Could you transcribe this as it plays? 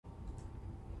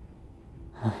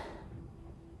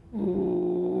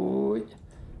Ooh.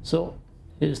 So,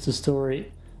 here's the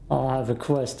story. I have a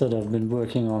quest that I've been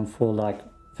working on for like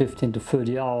 15 to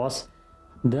 30 hours.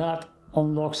 That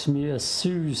unlocks me a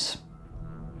Zeus.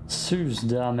 Zeus,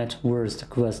 damn it. Where's the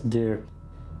quest there?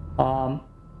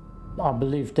 I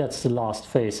believe that's the last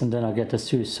phase, and then I get the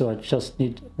Zeus. So I just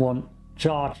need one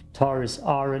charged Taurus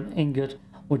iron ingot,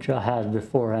 which I had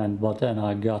beforehand, but then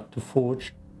I got to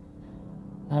forge,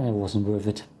 and it wasn't worth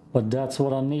it. But that's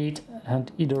what I need,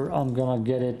 and either I'm gonna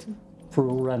get it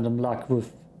through random luck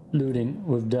with looting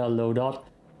with their loadout,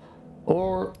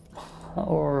 or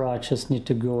I just need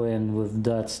to go in with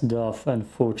that stuff and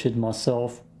forge it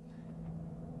myself.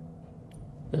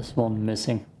 This one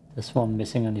missing. This one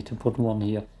missing. I need to put one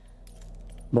here.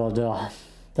 But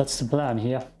that's the plan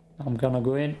here. I'm gonna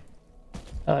go in.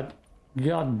 God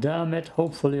damn it.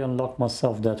 Hopefully unlock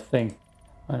myself that thing.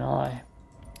 And I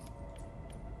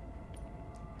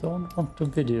don't want to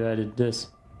video edit this.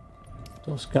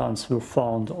 Those guns were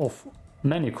found off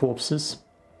many corpses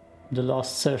in the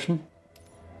last session.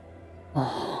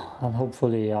 And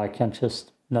hopefully I can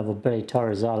just never bait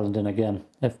Taurus Island in again.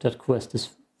 If that quest is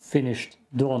finished,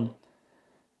 done,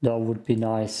 that would be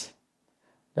nice.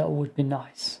 That would be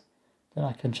nice. Then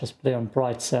I can just play on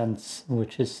Bright Sands,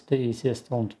 which is the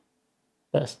easiest and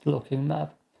best looking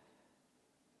map.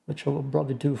 Which I will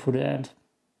probably do for the end.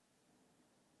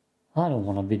 I don't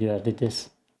want to video edit this.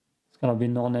 It's gonna be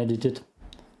non-edited.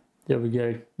 There we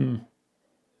go.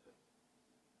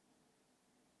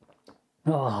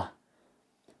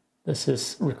 This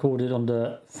is recorded on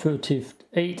the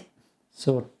 30th,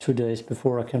 so 2 days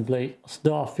before I can play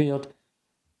Starfield,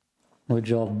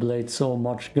 which I've played so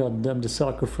much goddamn the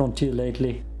Cycle Frontier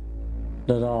lately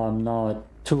that I'm now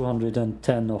at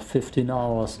 210 or 15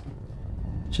 hours.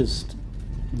 Just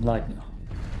like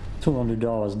 200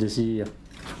 hours this year.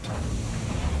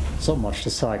 So much to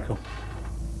cycle.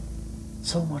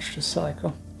 So much to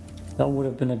cycle. That would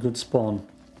have been a good spawn.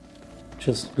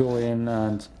 Just go in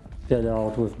and get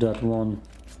out with that one.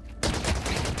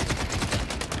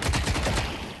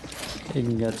 You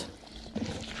can get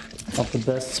not the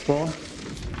best spawn.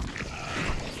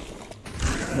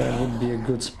 That would be a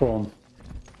good spawn.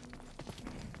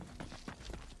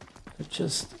 But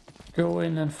just go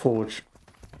in and forge.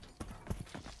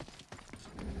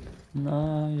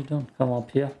 No, you don't come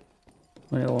up here.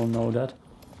 We all know that.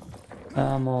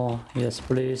 Ammo, yes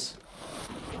please.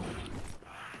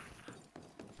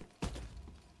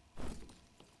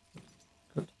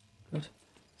 Good.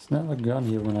 It's never a gun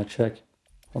here when I check.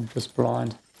 I'm just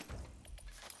blind.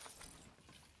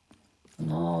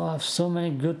 No, I have so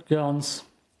many good guns.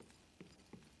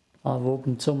 I've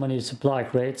opened so many supply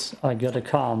crates. I got a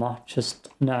karma just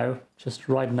now, just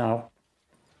right now,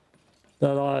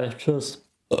 that I just...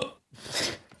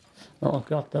 Oh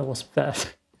god, that was bad.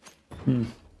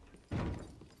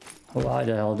 Why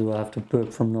the hell do I have to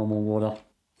perk from normal water?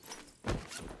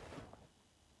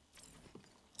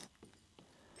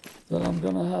 But I'm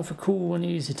gonna have a cool and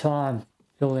easy time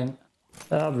killing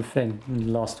everything in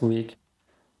the last week,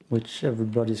 which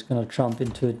everybody's gonna jump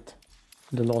into it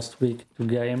the last week to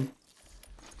game.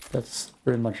 That's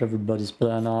pretty much everybody's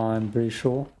plan, I'm pretty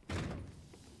sure.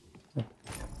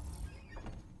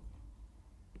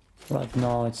 Right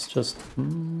now it's just,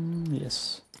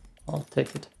 yes, I'll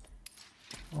take it.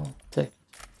 I'll take it.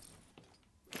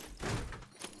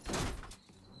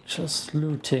 Just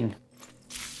looting.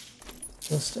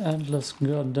 Just endless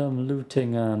goddamn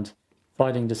looting and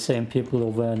fighting the same people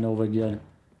over and over again.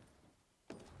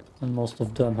 And most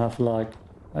of them have like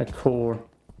a core.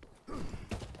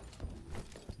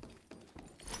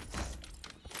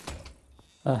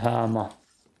 A hammer.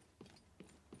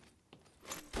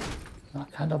 I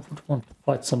kind of would want to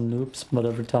fight some noobs, but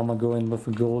every time I go in with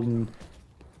a golden,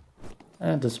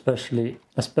 and especially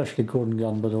golden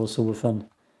gun, but also with an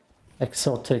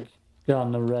exotic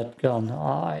gun, a red gun,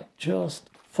 I just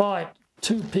fight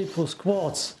 2 people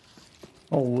squads,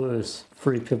 or worse,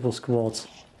 3 people squads,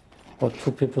 or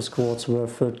 2 people squads where a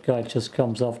 3rd guy just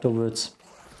comes afterwards.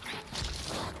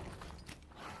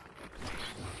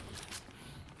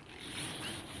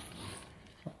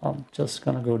 I'm just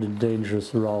gonna go the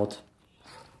dangerous route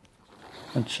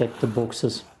and check the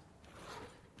boxes.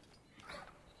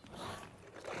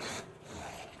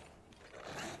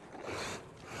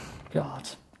 God.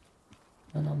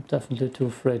 And I'm definitely too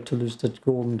afraid to lose that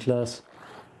golden class.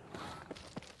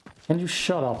 Can you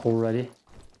shut up already?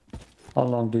 How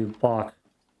long do you bark?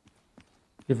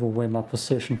 Give away my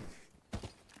position.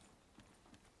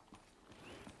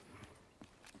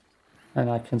 And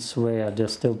I can swear they're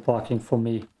still barking for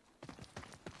me.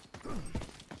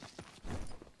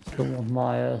 Still want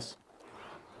my ass.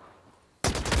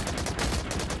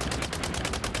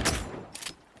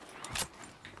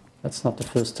 That's not the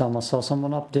first time I saw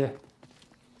someone up there.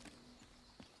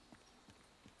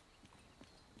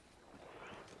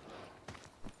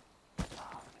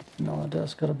 No,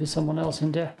 there's gotta be someone else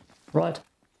in there, right?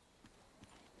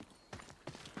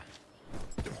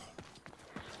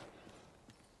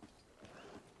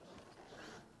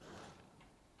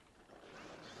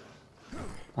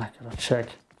 I gotta check.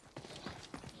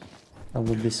 That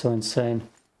would be so insane.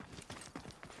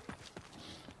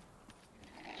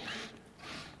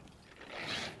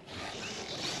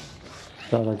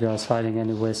 The other guy's hiding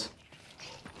anyways.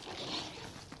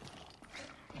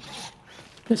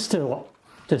 They're still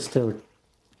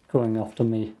going after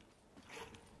me.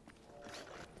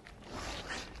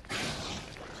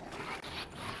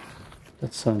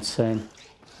 That's so insane.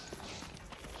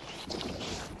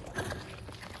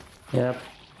 Yep.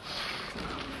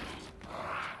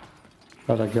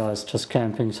 The other guy's just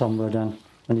camping somewhere then.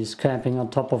 When he's camping on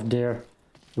top of there,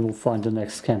 he will find the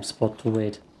next camp spot to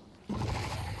wait.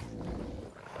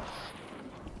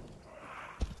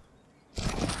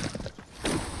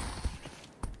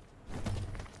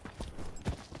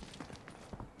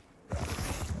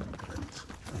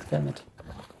 Damn it.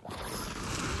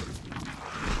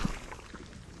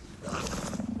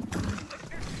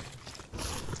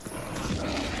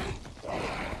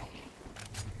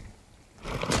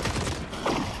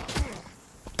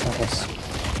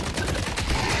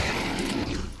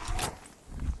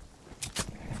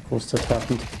 Of course that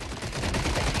happened.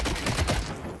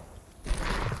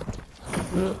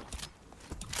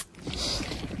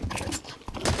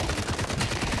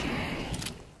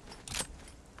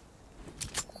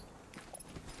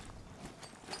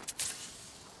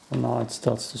 And now it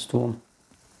starts to storm.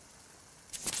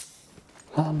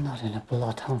 I'm not in a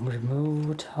blood-hungry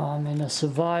mood. I'm in a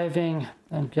surviving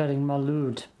and getting my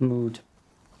loot mood.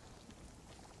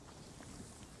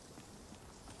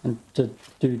 And the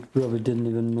dude probably didn't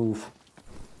even move.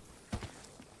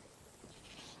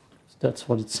 That's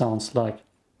what it sounds like.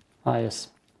 Ah yes.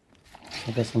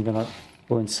 I guess I'm gonna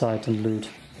go inside and loot.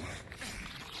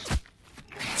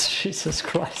 Jesus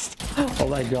Christ. Oh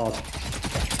my god.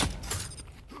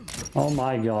 Oh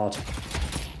my god.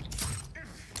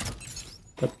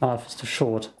 That knife is too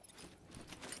short.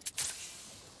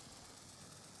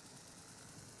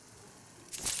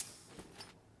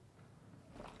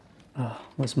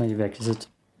 Where's my evac? Is it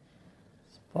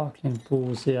sparkling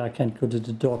pools? Yeah, I can't go to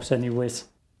the docks anyways.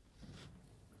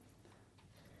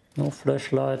 No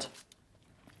flashlight.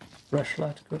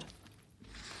 Flashlight, good.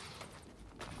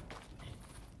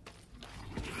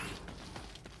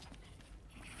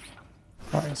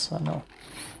 Oh yes, I know.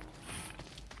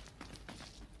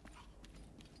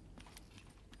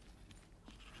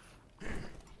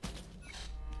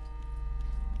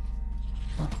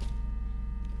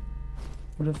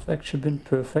 Would have actually been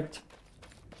perfect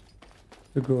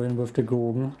to go in with the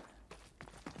Gorgon.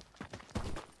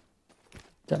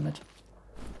 Damn it.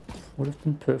 Would have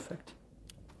been perfect.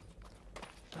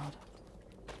 God.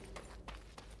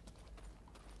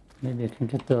 Maybe I can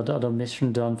get the other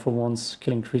mission done for once,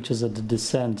 killing creatures at the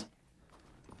descent.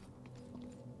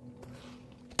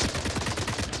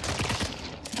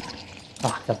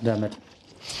 Ah, god damn it.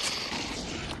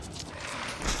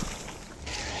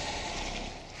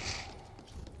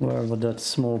 Wherever that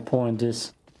small point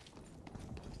is.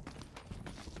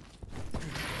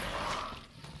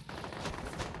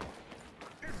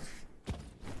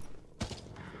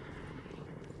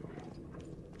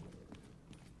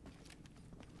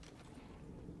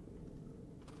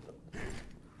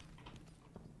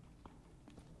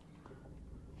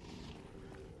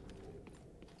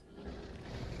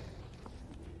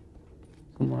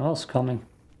 Someone else coming.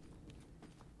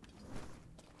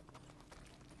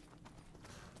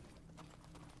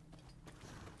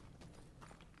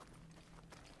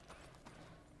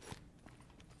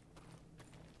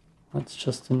 That's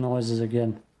just the noises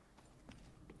again.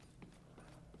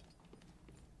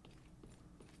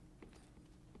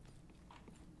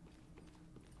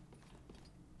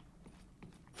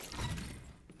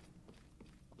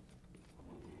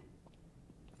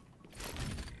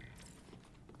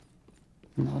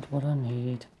 Not what I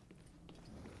need.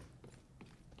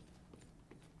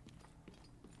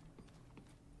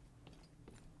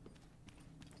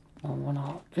 I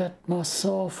wanna get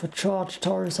myself a charged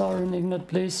Taurus Iron Ingot,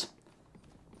 please.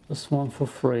 This one for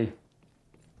free.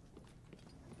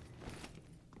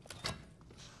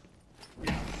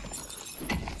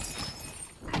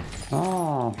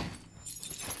 Ah.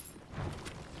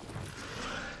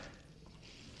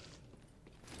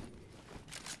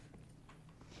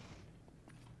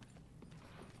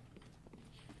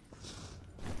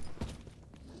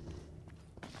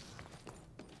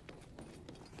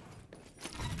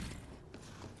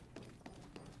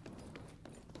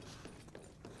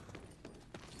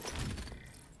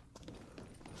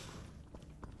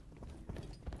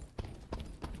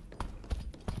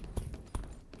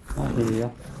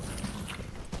 Here.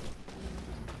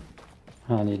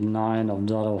 I need 9 of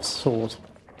that of sword.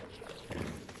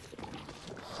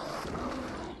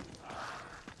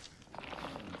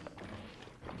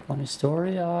 Funny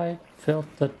story, I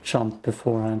felt that jump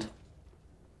beforehand.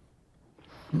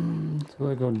 So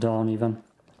I go down even.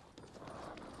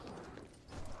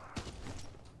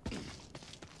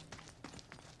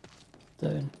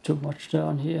 There ain't too much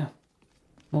down here,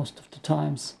 most of the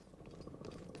times.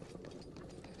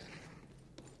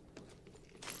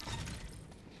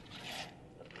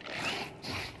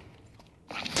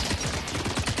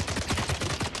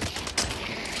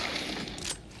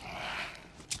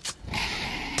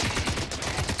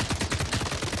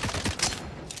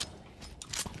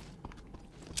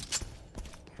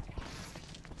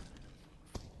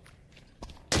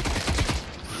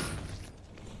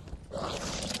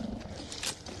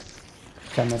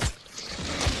 Damn it.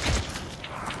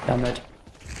 Damn it.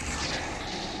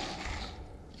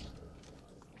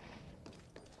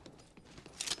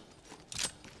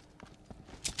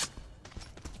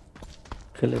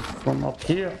 Kill it from up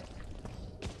here.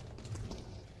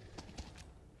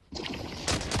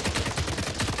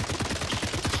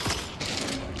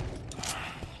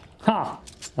 Ha!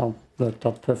 Oh, worked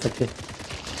out perfectly.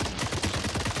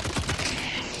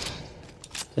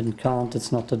 Didn't count,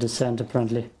 it's not a descent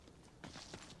apparently.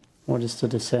 What is the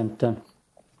descent then?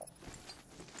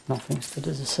 Nothing's to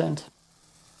the descent.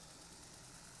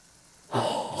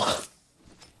 Oh.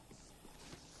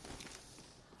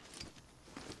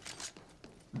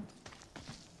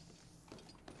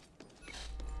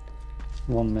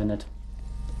 1 minute.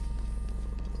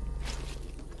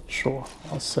 Sure,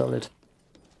 I'll sell it.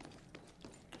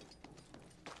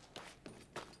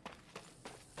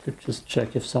 Could just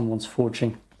check if someone's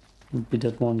forging. Would be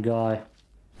that one guy.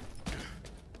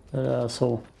 That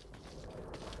asshole.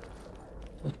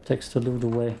 That takes the loot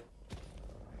away.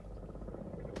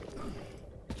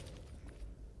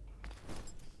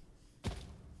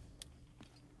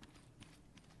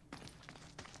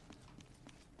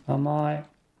 Am I?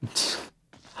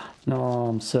 No,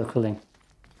 I'm circling.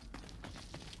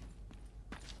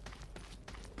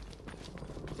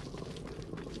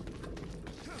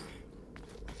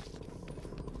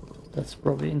 That's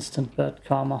probably instant bad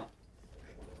karma.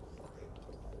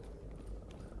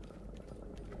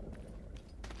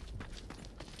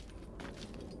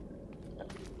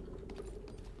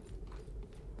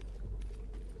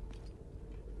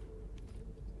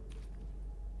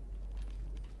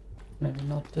 Maybe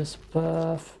not this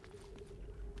path.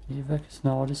 Evac is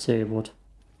now disabled.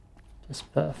 This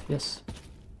path, yes.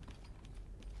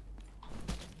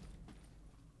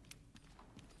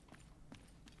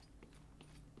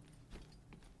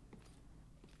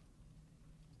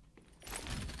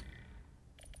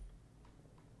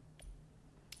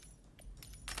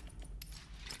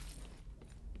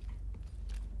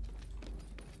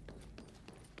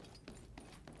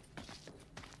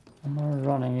 Am I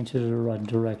running into the right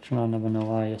direction? I never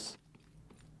know. Ah, yes.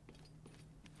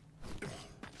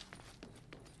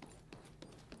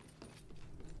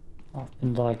 I've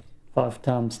been like 5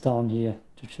 times down here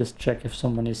to just check if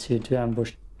someone is here to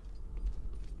ambush.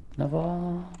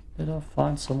 Never did I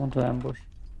find someone to ambush.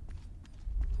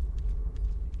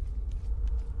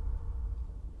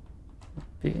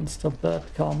 Would be insta bad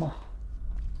karma.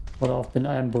 But I've been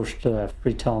ambushed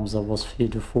 3 times I was here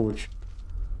to forge.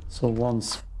 So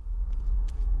once.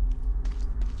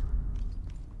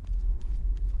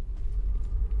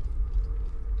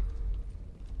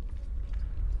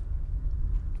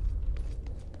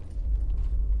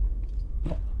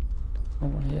 No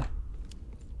one here.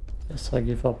 Guess I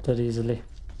give up that easily.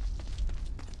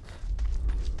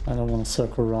 I don't want to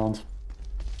circle around.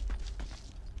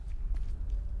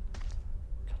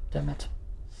 God damn it.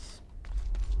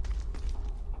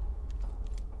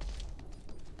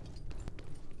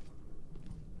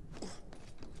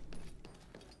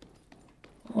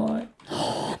 Alright.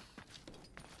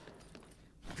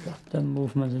 Goddamn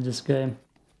movement in this game.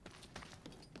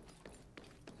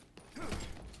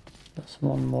 There's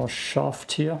one more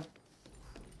shaft here.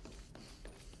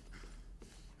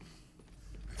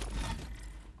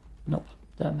 Nope,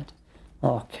 damn it.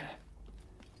 Okay.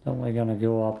 Then we're gonna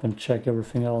go up and check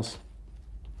everything else.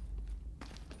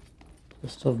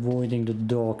 Just avoiding the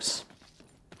dogs.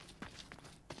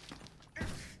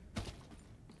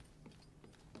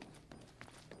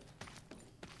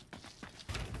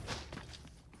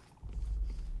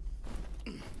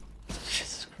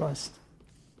 Jesus Christ.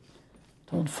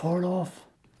 Don't fall off.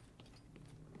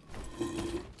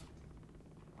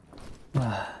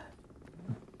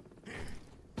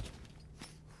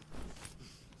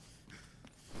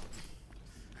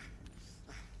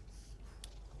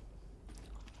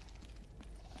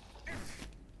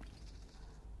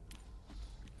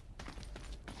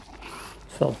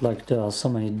 Felt like there are so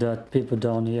many dead people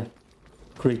down here.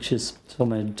 Creatures, so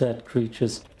many dead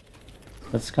creatures.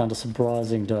 That's kind of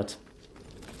surprising that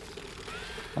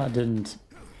I didn't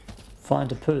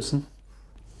find a person.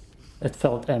 It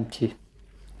felt empty.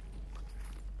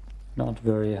 Not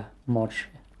very much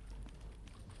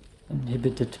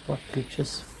inhibited by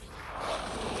creatures.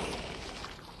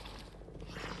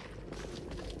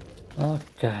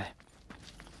 Okay.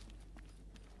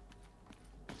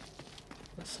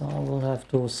 So I will have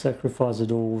to sacrifice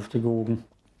it all with the Gorgon.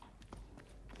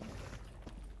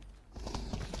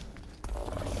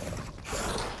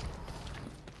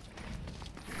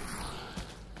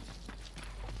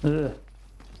 Ugh.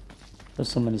 There's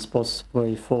so many spots where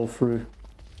you fall through.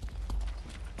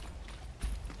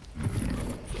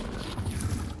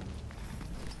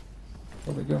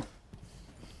 There we go.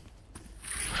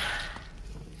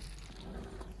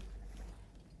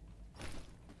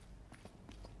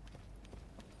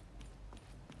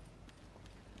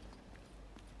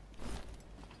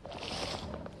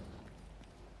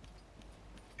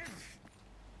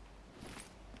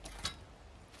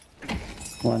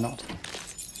 Why not?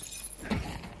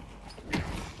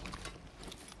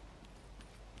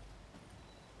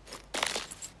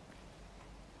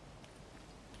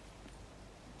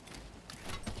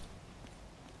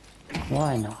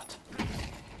 Why not?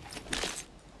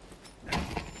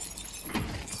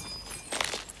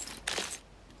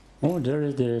 Oh, there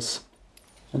it is.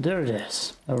 And there it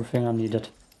is. Everything I needed.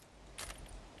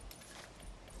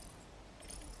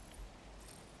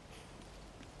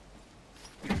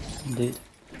 Indeed.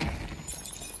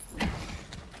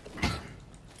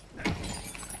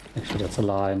 Actually, that's a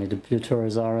lie. I need a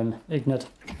Buter's iron ignite.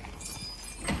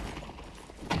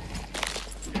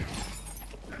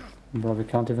 Probably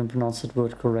can't even pronounce that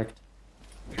word correct.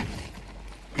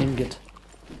 Ingot.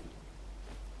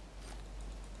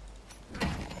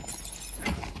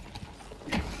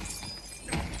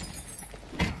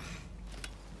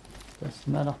 Doesn't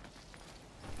matter.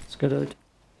 Let's get out.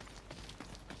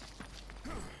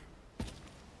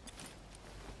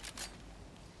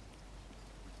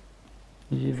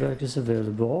 Evac is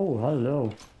available. Oh,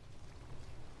 hello.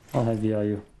 How heavy are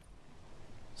you?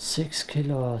 6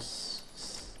 kilos.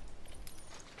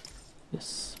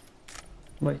 Yes.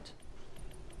 Wait.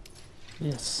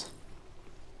 Yes.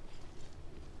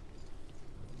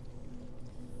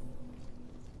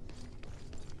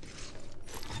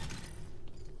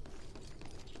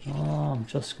 Oh, I'm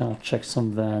just gonna check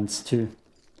some vents too.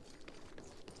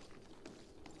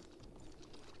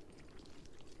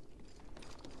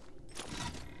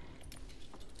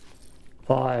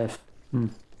 Five.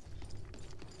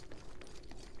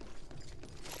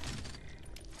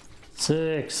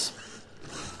 6.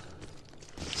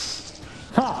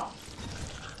 Ha!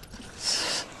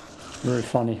 Very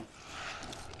funny.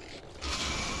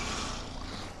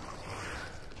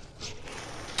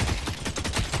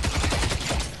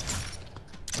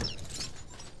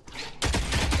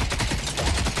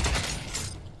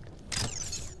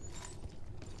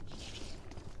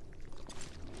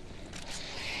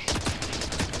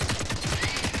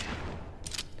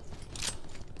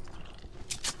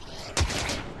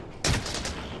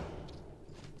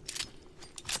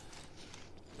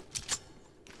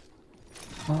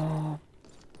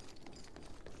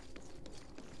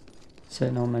 Say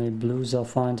how many blues I'll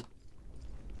find.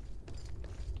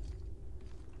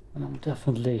 And I'm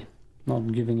definitely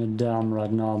not giving a damn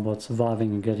right now about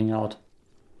surviving and getting out.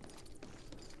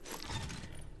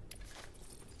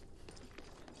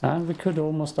 And we could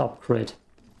almost upgrade.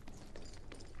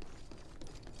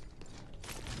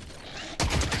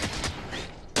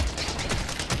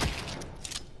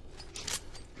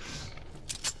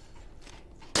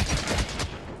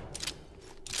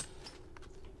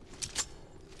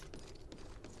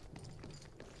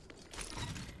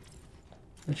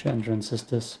 Which entrance is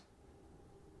this?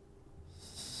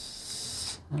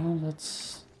 Oh,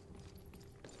 that's...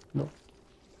 No.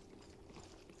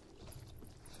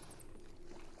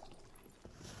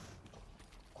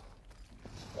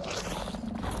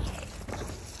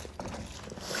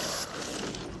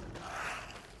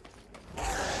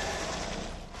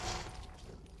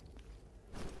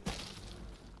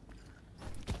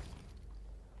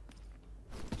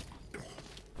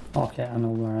 Okay, I know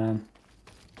where I am.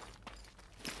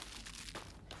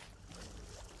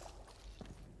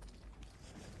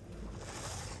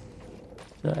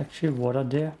 Is there actually water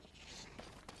there?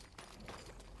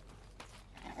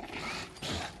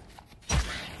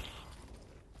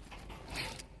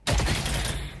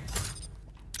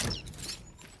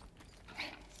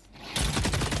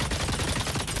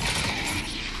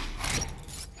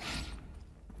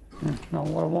 Not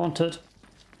what I wanted.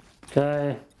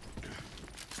 Okay.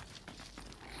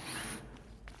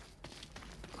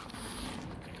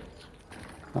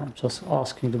 I'm just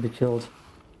asking to be killed.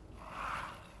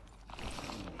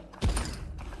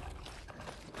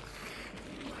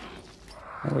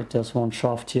 Oh wait, there's one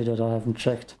shaft here that I haven't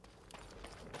checked.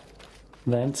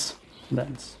 Vents?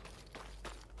 Vents.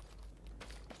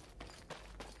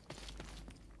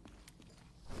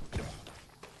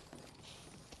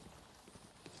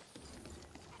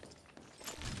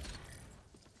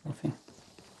 Nothing.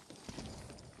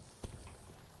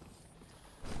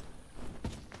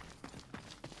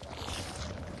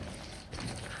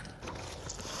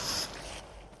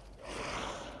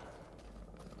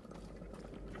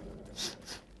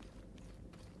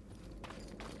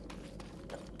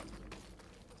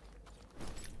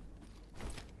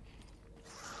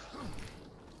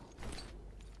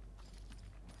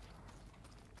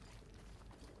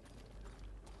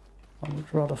 I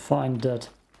would rather find that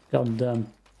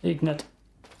goddamn ingot.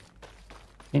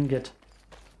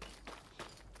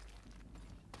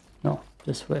 No,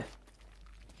 this way.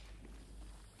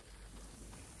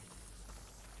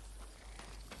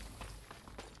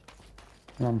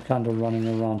 And I'm kind of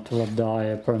running around till I die,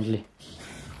 apparently.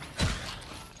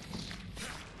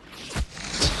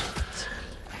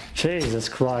 Jesus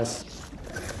Christ.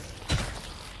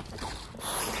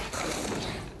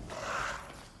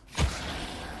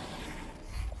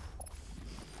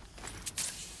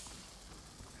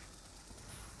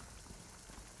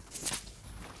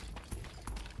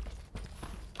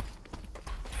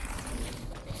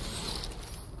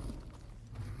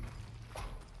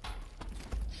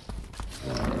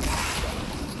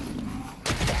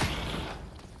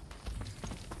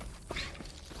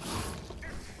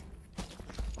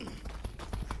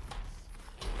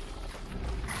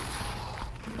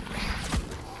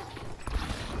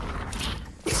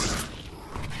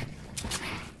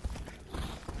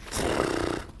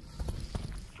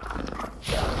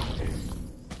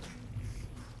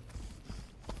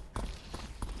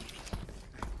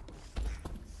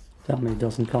 Tell me it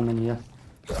doesn't come in here.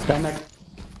 Damn it!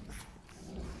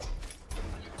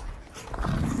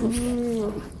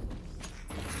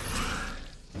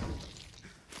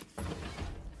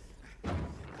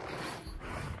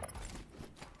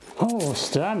 Oh,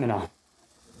 stamina!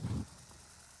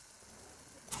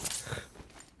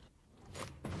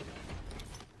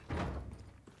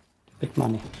 Big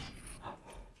money.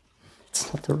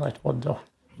 It's not the right one though.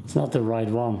 It's not the right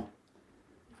one.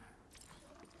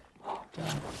 Oh,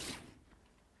 damn.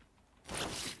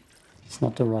 It's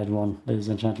not the right one, ladies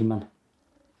and gentlemen.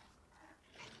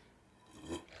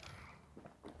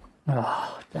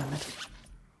 Oh, damn it.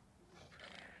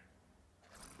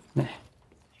 Nee.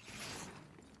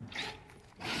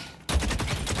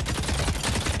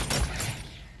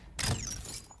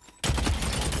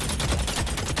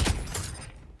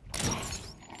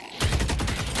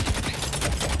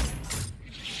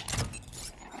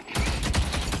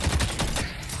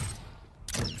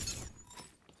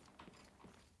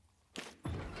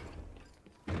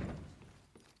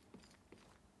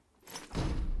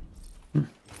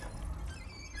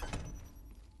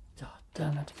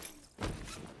 Damn it.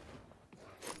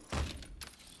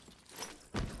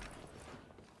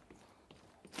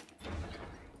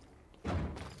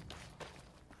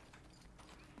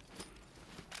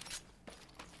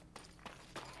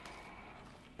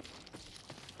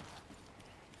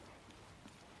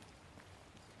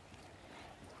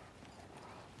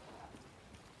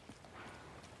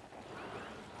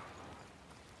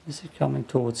 Is he coming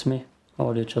towards me?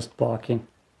 Or are they just barking?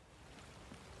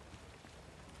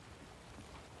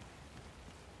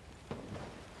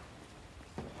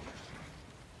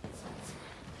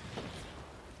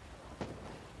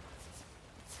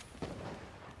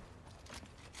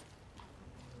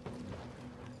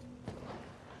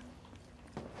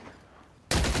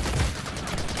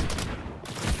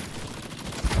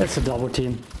 It's a double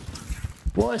team.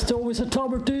 Why is there always a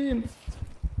double team?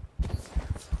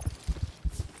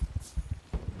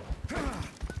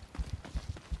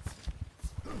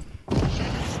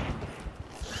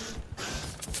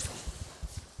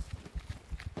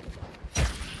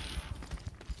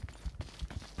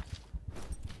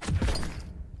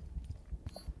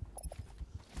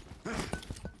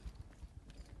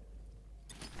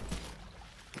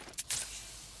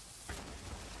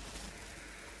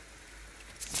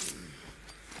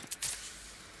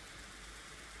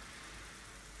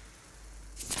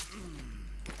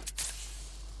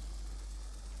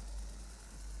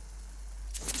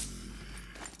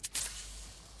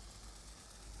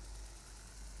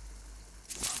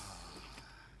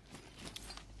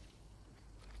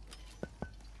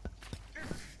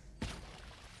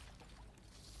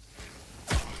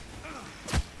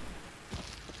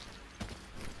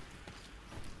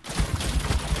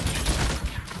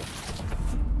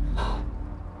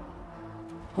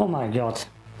 Oh my god.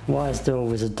 Why is there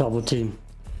always a double team?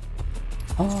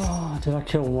 Oh, did I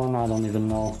kill one? I don't even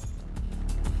know.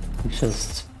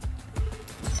 Just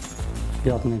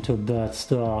gotten into a bad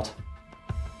start.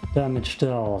 Damage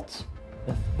dealt.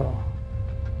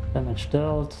 Damage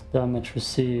dealt. Damage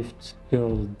received.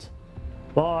 Gold.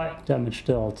 Bye. Damage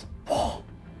dealt.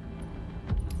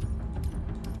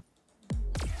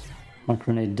 My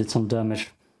grenade did some damage.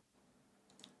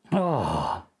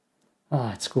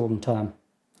 It's golden time.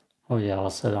 Oh yeah, I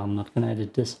said I'm not gonna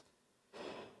edit this.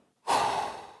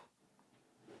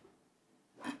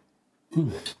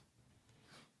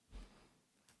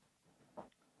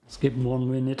 Skip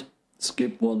 1 minute.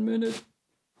 Skip 1 minute.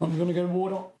 I'm gonna get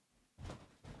water.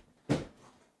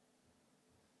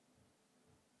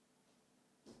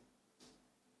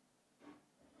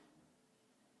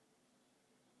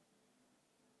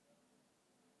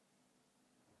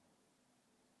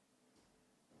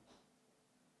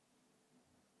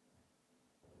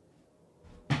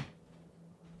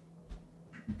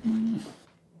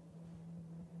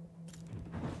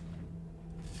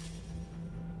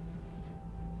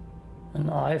 An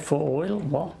eye for oil?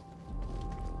 What?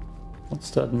 What's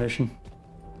that mission?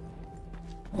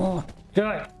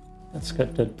 Okay, let's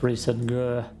get that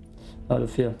preset out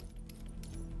of here.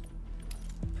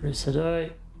 Preset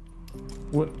A.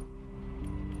 Whip.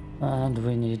 And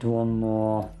we need one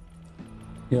more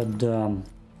goddamn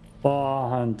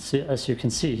bar. And see, as you can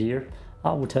see here,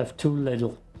 I would have too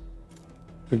little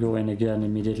to go in again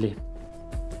immediately.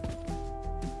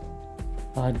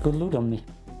 I had good loot on me.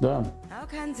 Damn. How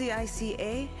can the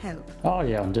ICA help? Oh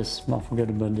yeah, this, I forget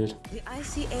about it. The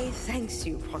ICA thanks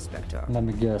you, Prospector. Let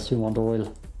me guess, you want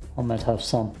oil? I might have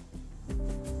some.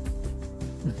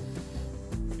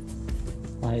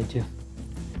 I hate you.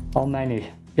 How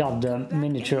many goddamn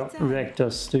miniature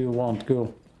reactors do you want?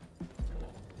 Go.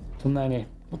 Too many.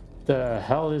 What the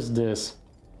hell is this?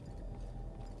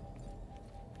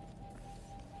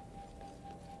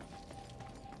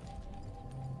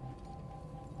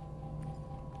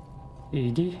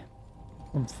 Edie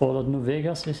from Fallout New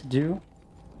Vegas, is it you?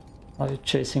 Are you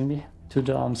chasing me? 2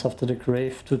 times after the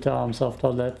grave, 2 times after I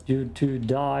let you 2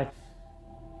 die.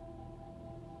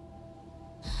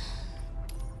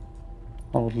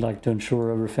 I would like to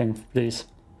ensure everything, please.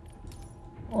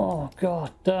 Oh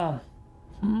god damn.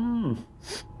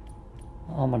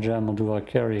 How much ammo do I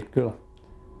carry? Go.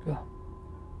 Go.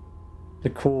 The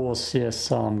cores,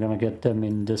 yes, I'm gonna get them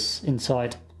in this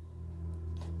inside.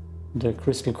 The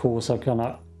crystal cores are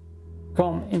gonna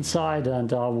come inside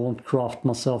and I won't craft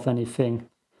myself anything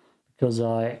because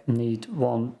I need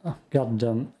one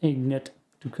goddamn ignite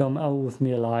to come out with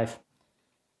me alive.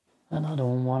 And I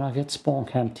don't wanna get spawn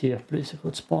camped here. Please, a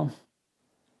good spawn.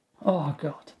 Oh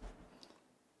god.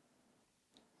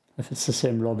 If it's the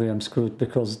same lobby, I'm screwed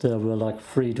because there were like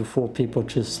 3 to 4 people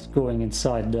just going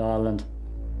inside the island.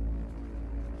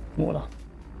 Water.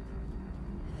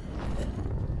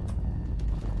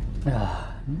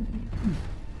 I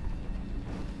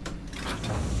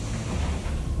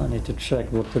need to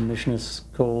check what the mission is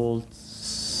called.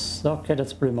 Okay,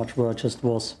 that's pretty much where I just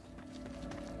was.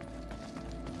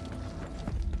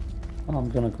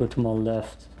 I'm gonna go to my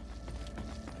left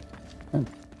and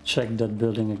check that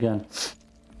building again.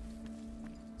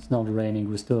 It's not raining,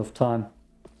 we still have time.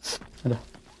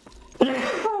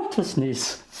 To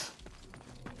sneeze.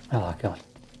 Oh god.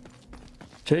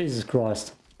 Jesus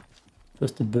Christ.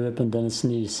 First a burp and then a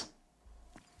sneeze.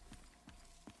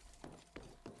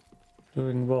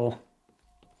 Doing well.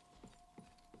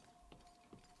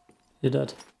 Hear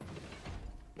that?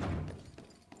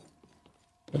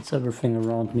 That's everything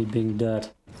around me being dead.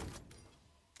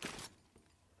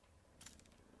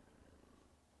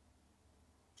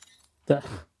 That,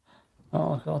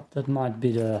 oh god, that might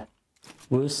be the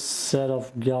worst set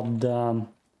of goddamn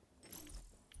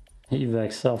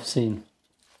Evacs I've seen.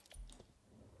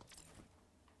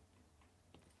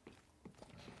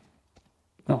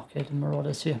 Okay, the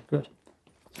Marauder's here, good.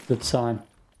 Good sign.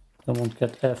 I won't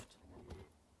get effed.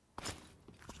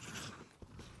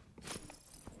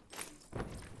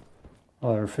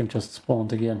 Oh, everything just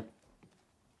spawned again.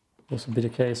 This will be the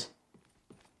case.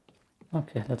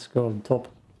 Okay, let's go on top.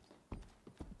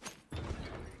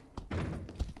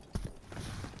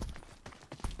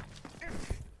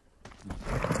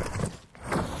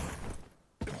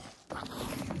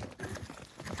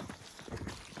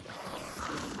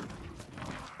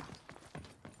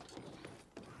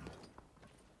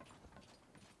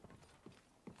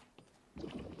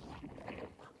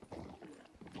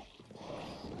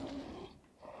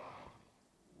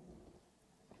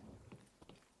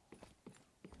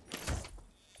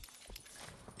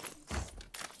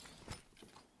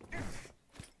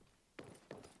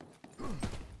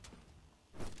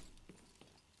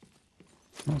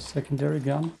 No secondary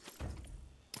gun.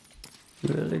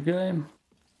 Really game.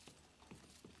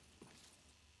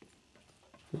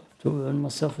 Have to earn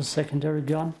myself a secondary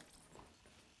gun.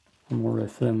 I'm already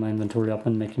filling my inventory up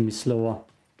and making me slower.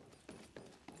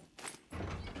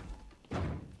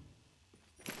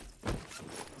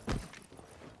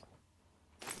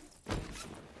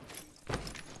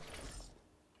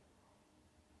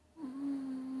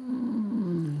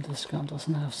 This gun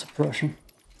doesn't have suppression.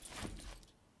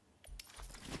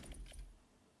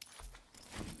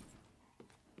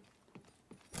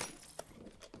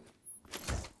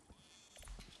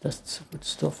 That's good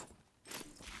stuff.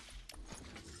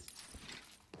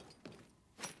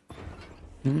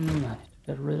 I need to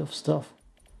get rid of stuff.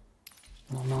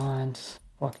 No mind.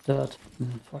 Fuck that.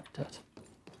 Fuck that.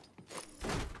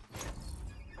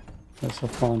 Let's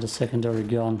find a secondary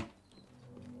gun.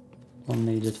 Don't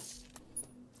need it.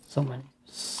 So many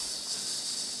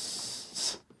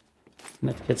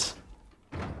medkits.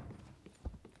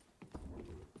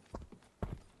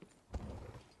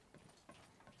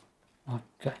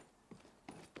 Okay.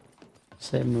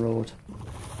 Same road.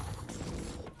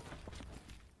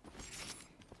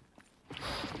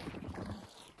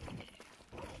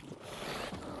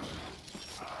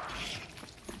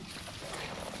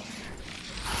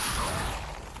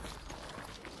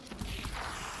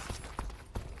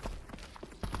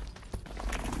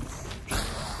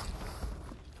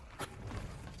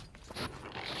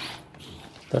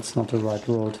 That's not the right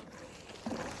road.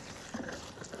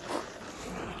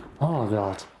 Oh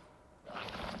god.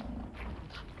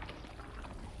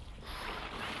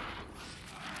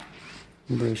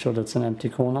 I'm pretty sure that's an empty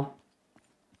corner.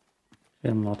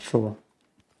 I'm not sure.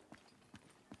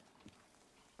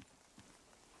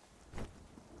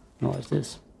 No, it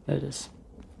is. It is.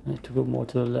 I need to go more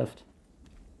to the left.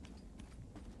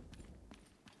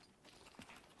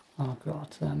 Oh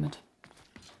god damn it.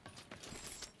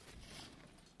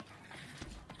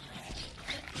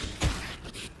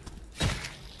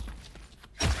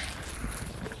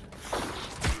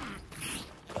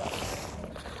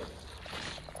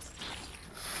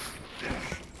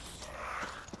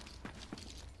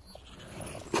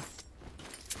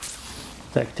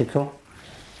 Tactical.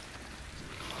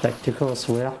 Tactical, I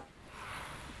swear.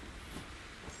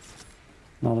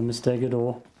 Not a mistake at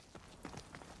all.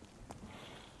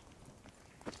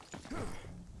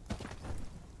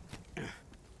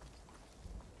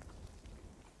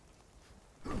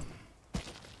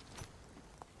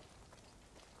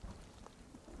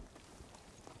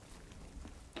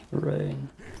 Rain.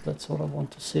 That's what I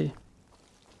want to see.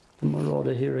 The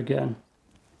Marauder here again.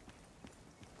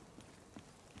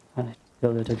 I need to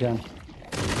kill it again.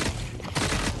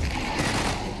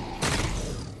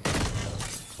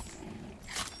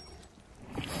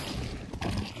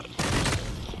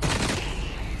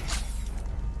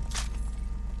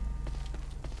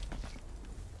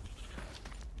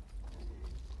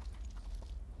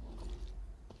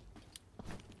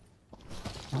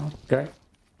 Okay.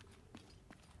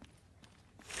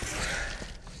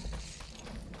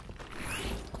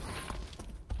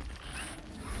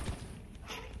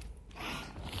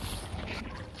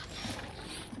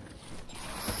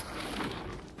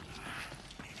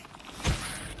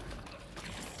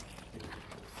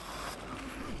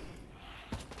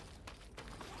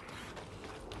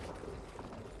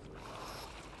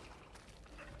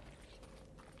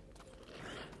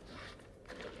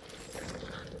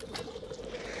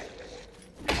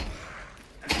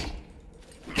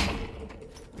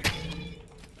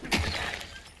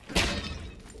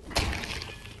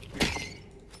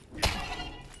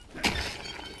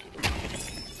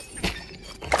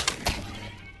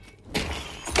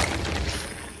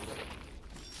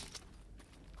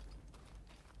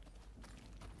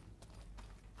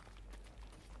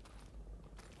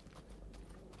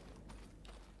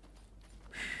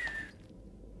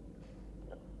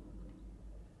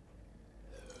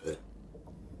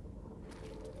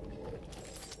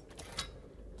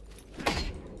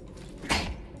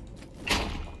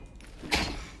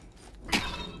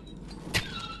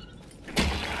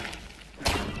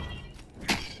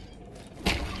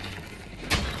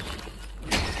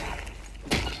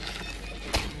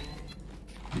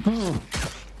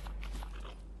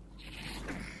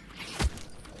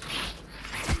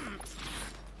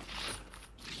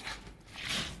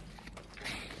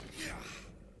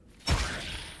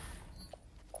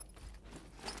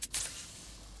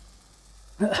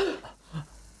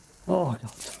 Oh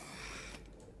god.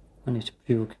 I need to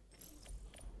puke.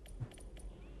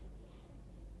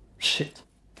 Shit.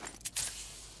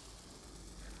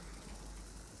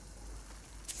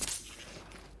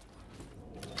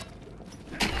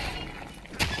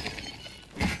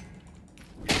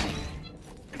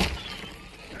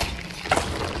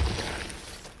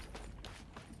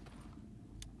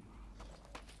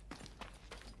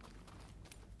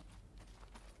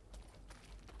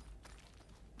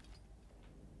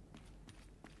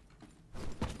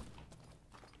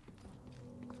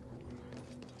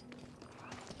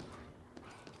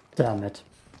 Damn it.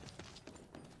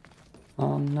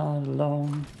 I'm not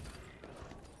alone.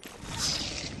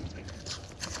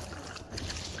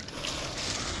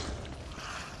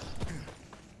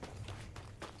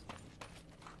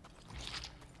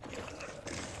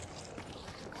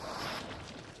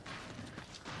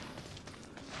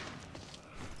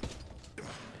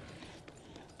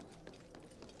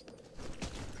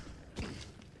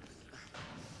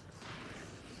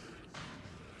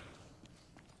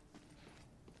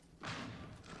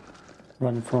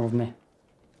 Run in front of me.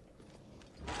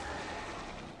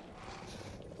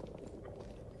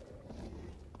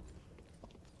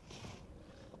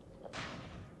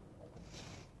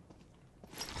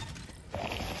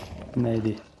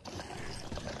 Maybe.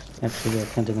 Actually, I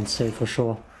can't even say for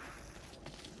sure.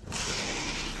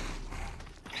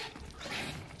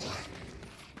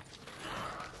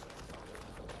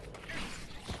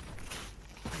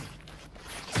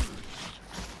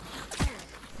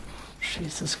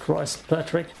 Jesus Christ,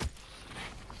 Patrick.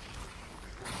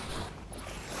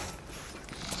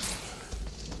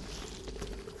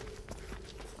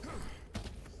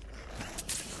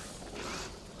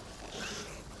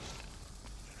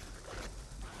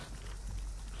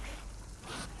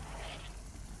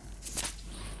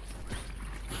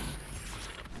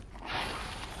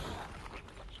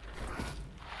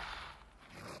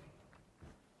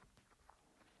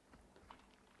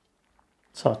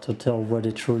 It's hard to tell where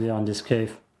they truly are in this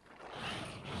cave.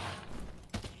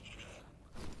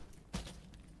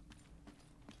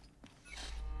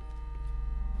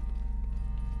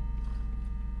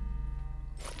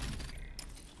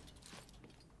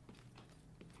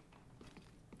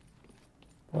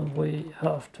 But we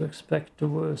have to expect the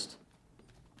worst.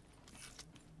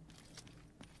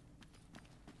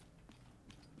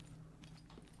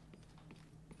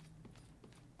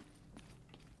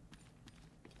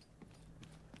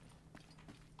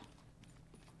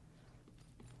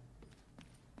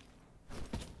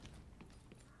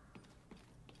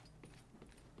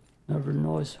 Every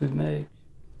noise we make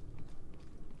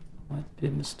might be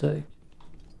a mistake.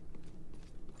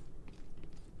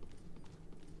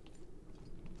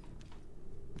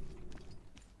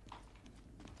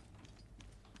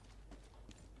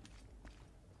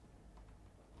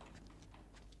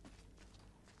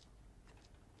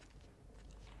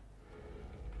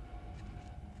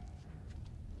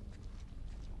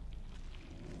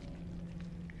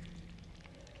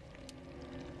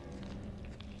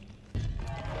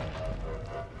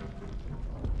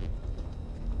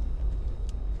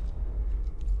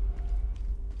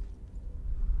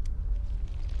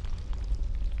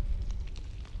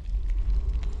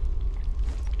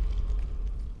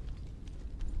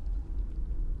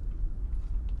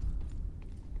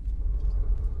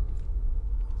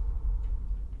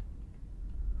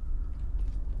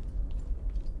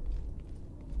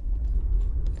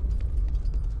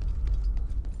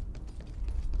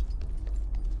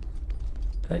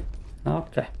 Okay.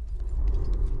 Okay.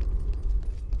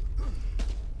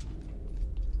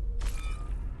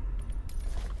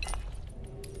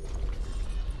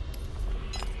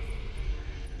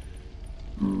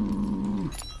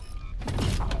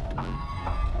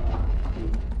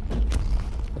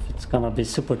 If it's gonna be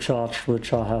supercharged,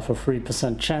 which I have a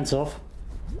 3% chance of,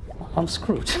 I'm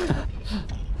screwed.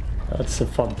 That's the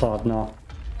fun part now.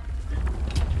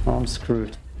 I'm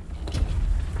screwed.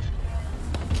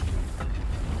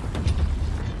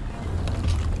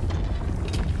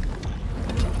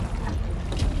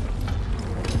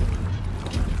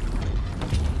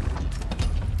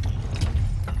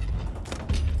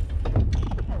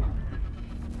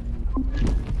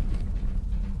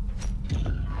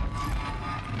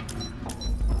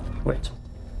 Wait.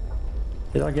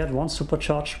 Did I get one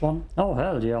supercharged one? Oh,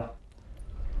 hell yeah.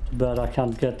 Too bad I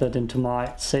can't get that into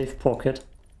my safe pocket.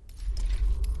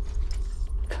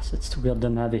 Because it's too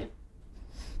goddamn heavy.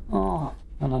 Oh,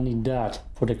 and I need that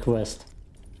for the quest.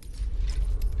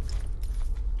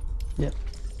 Yep.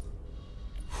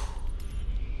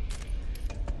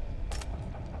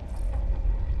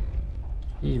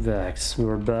 Evacs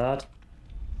were bad.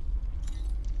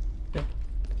 Yep.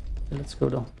 Okay, let's go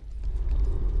down.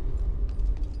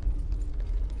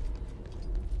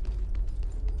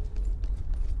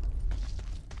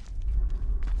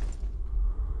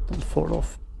 Don't fall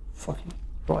off. Fucking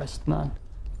Christ, man.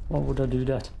 Why would I do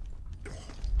that?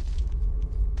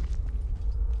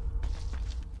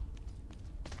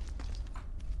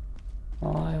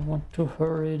 I want to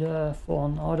hurry the F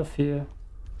on out of here.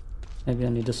 Maybe I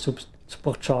need a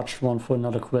supercharged one for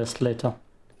another quest later.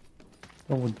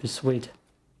 That would be sweet.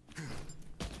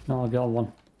 Now I got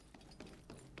one.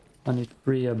 I need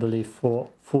 3, I believe, for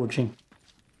forging.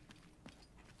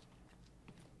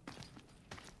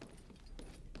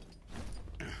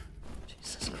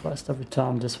 Christ, every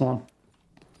time this one.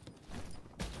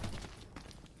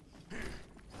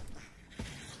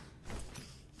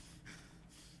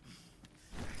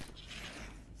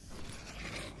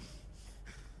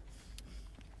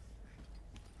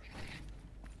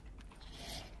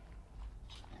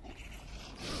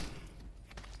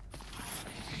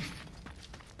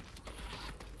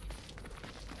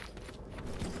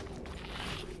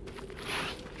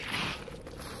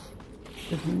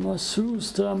 Give me my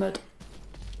Zeus, damn it.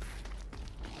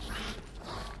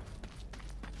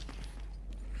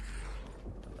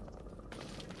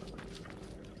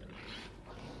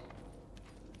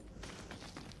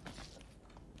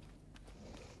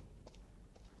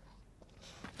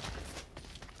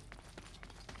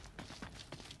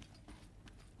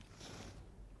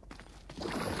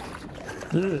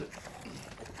 Ugh.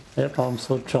 Yep, I'm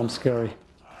so jump scary.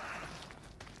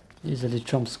 Easily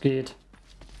jump scared.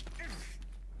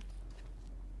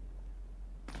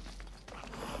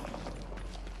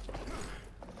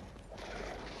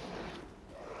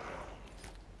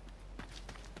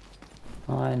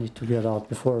 I need to get out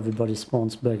before everybody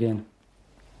spawns back in.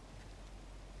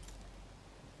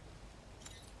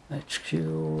 HQ,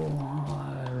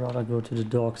 I'd rather go to the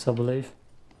docks, I believe.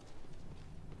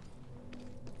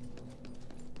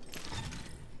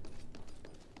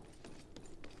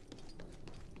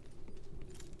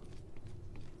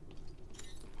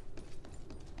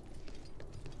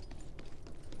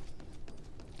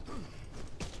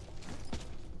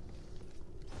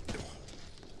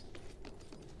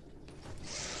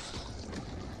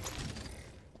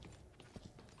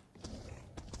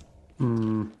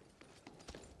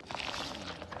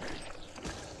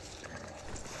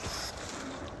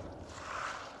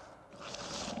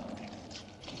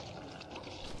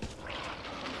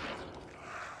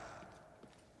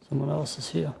 Someone else is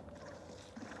here.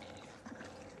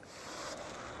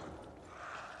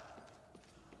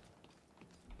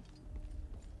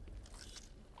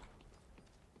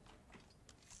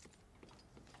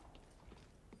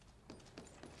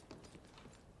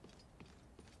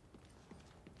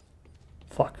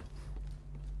 Fuck.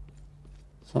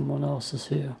 Someone else is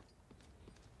here.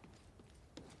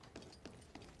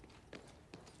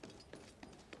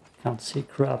 Can't see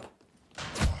crap.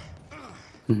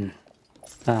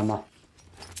 Hammer.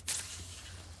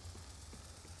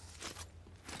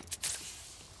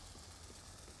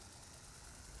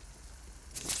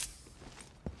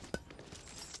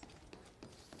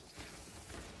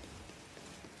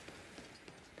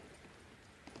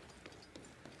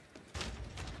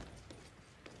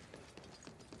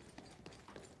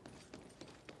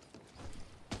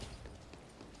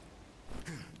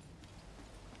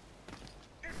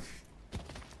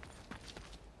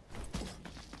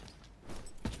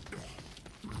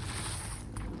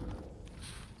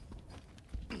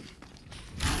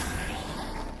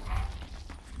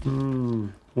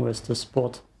 Where's the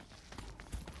spot?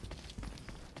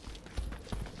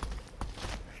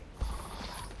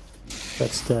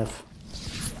 That's death.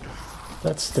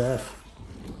 That's death.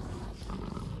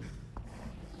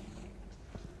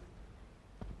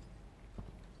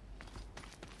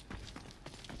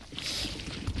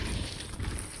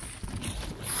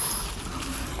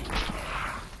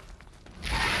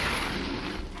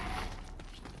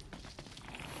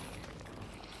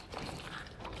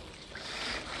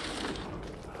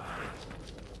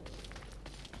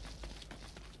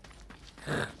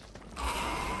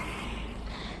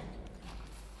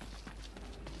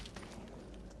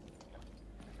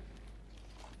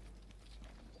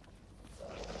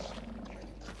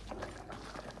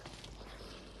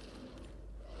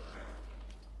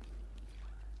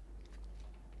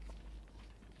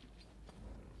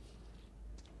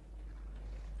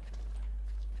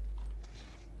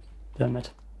 Damn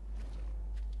it.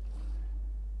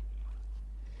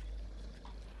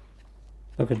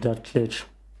 Look at that glitch.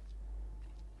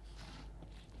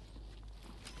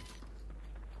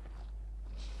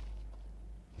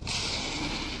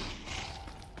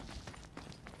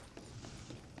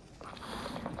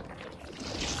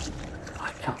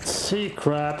 I can't see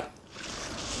crap,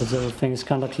 because everything is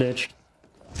kind of glitched.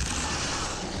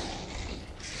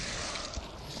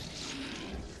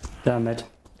 Damn it.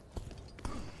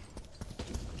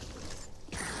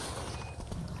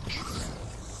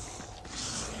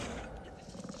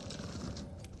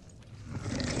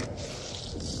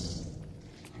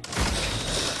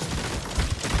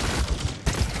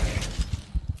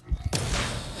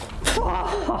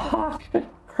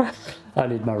 I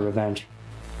need my revenge.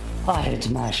 I hit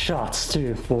my shots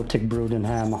too, Vortic Brood and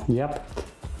Hammer. Yep.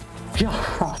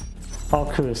 God, how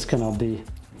cursed can I be?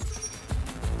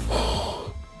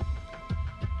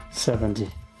 70.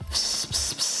 Psst,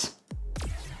 psst, psst.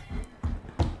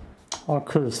 How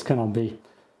cursed can I be?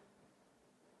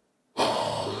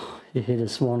 He hit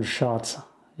us one shot.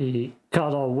 He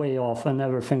cut our way off and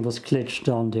everything was glitched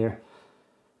down there.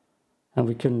 And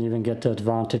we couldn't even get the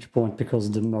advantage point because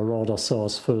the Marauder saw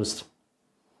us first.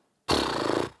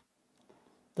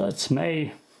 That's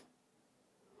me.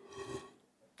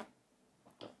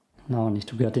 Now I need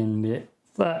to get in with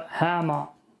the hammer.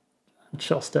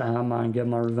 Just the hammer and get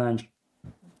my revenge.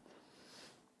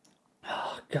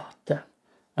 Oh, god damn.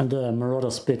 And the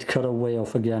Marauder spit cut her way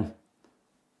off again.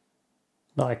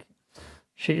 Like,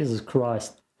 Jesus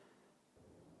Christ.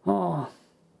 Oh.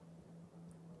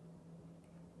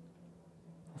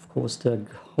 Of course the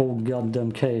whole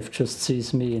goddamn cave just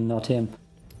sees me and not him.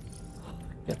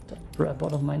 Get that crap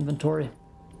out of my inventory.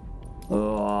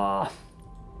 Oh.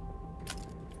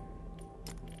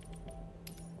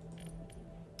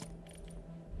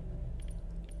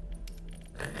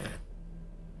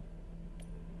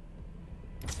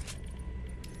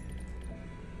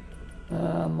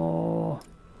 Ammo.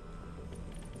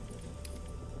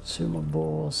 Sumo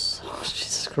balls. Oh,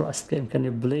 Jesus Christ, game, can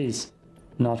you please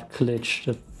not glitch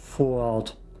the 4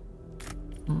 out?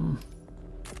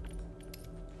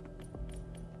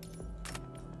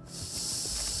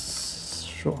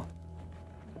 Sure.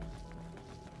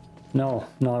 No,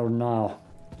 now.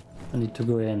 I need to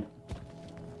go in.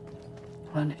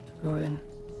 I need to go in.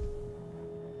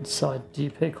 Inside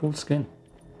deep, hey, cool skin.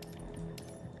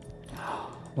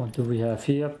 What do we have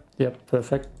here? Yep,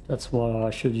 perfect. That's what I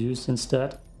should use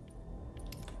instead.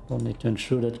 Don't need to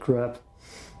insure that crap.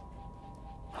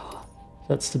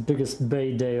 That's the biggest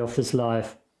payday of his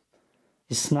life.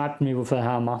 He sniped me with a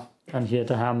hammer, and he had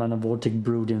a hammer and a Vortic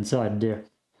Brood inside there.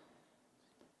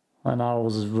 And I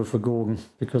was with a Gorgon,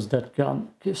 because that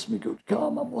gun gives me good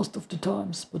karma most of the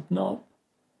times, but no.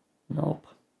 Nope.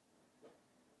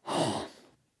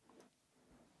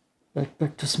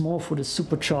 Back to small for the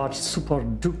supercharged, super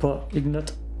duper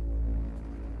ignite.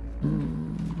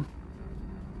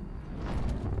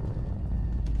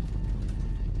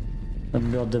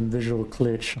 And goddamn visual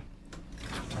glitch.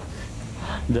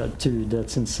 That too,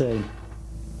 that's insane.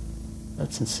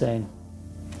 That's insane.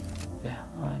 Yeah,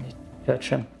 I need to catch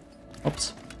him.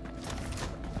 Oops.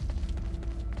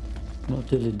 Not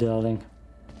dilly darling.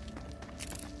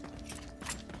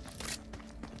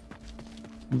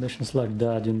 Missions like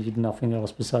that, you need nothing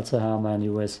else besides a hammer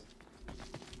anyways.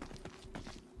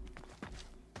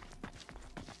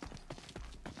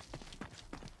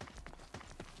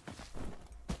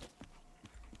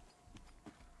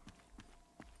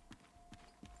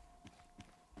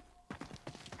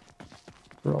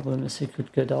 Problem is he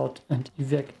could get out and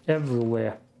evac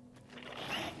everywhere.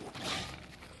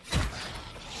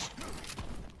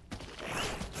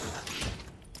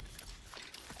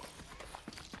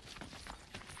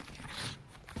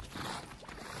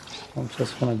 I'm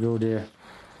just gonna go there.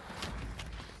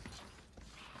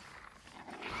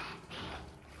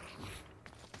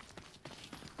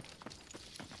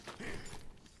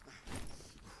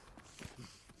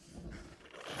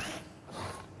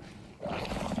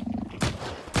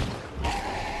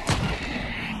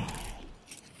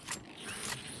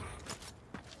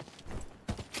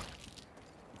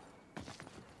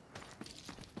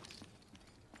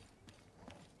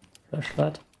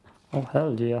 Flashlight? Oh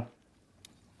hell yeah.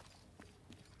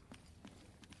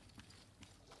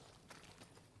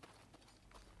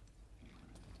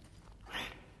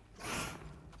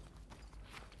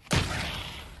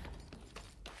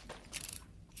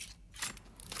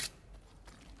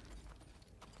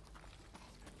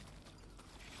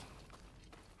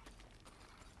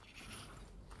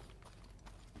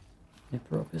 The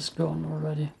prop is gone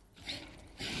already.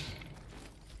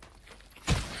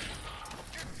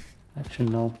 Actually,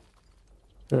 no.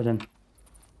 Hurt him.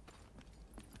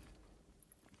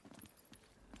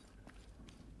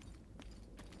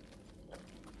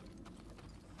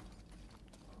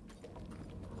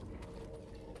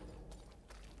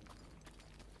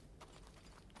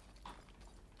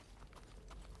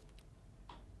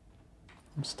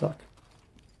 I'm stuck.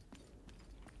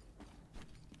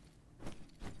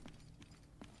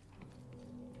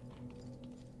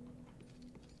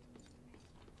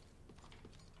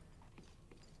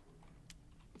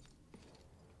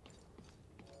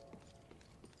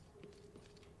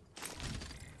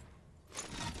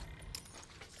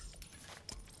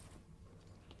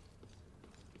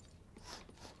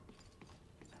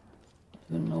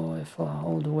 I don't know if I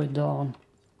all the way down,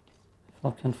 if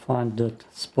I can find that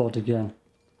spot again.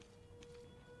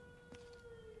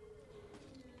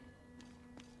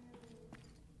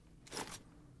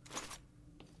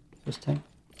 Interesting.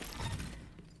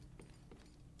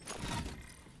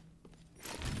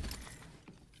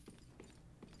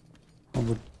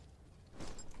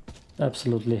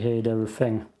 absolutely hate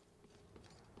everything.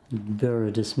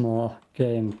 Very dismal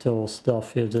game till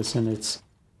Starfield is in its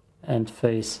end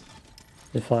phase.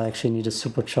 If I actually need a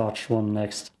supercharged one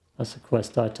next as a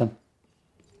quest item.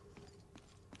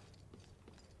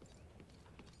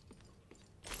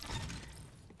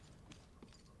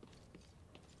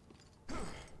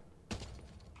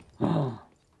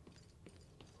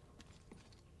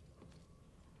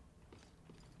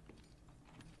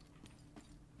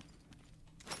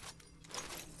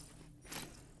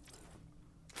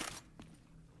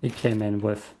 He came in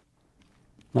with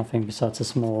nothing besides a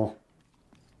small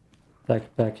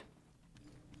backpack.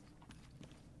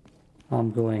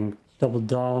 I'm going double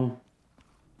down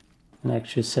and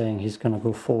actually saying he's gonna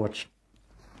go forge.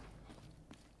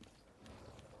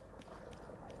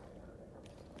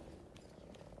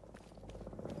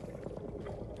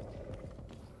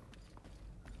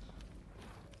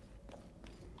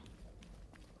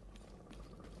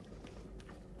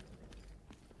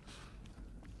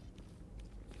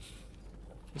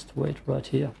 Just wait right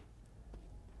here.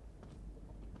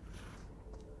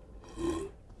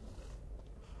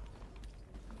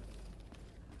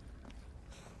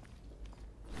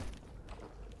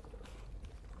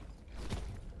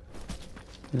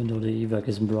 Even though the Evac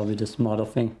isn't probably the smarter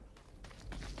thing.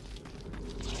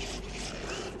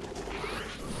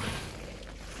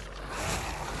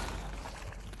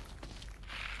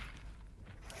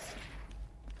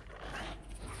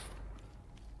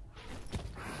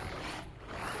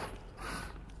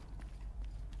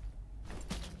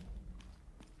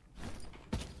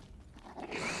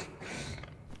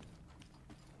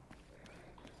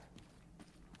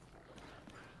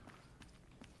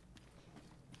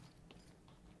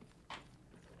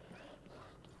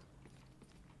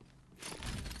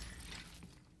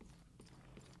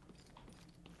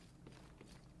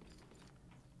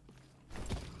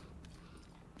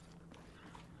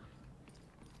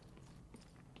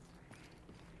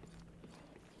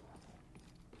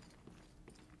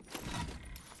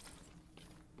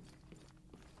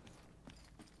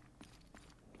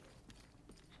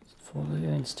 Follow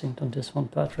your instinct on this one,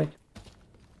 Patrick.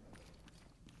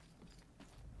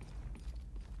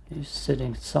 He's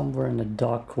sitting somewhere in a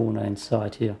dark corner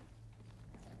inside here.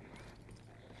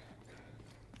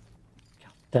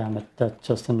 God damn it, that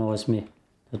just annoys me.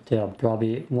 That they are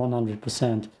probably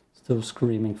 100% still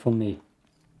screaming for me.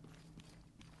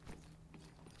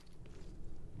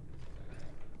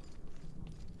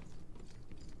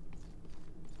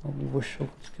 I wish I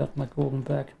would got my Gorgon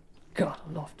back. God,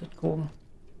 I love that Gorgon.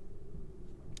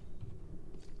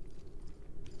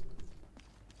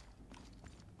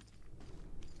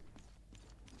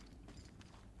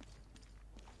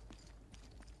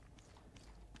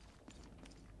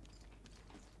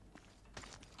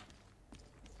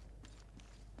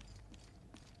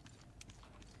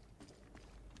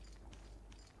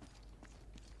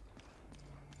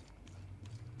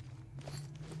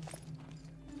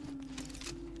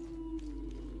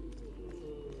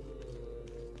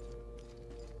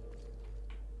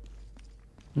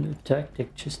 New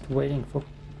tactic, just waiting for...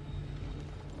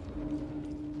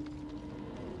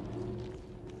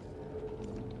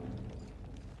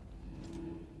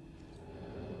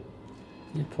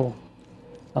 people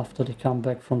after they come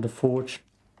back from the forge.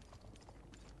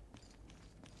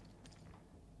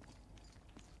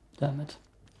 Damn it.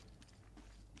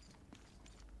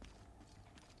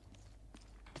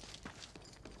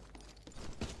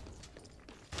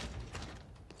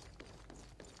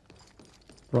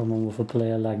 Problem with a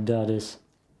player like that is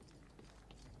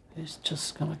he's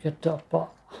just gonna get the upper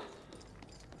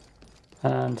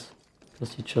hand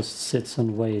because he just sits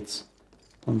and waits,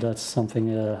 and that's something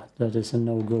that is a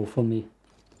no-go for me,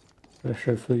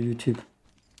 especially for YouTube.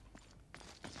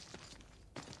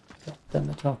 God damn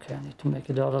it, okay, I need to make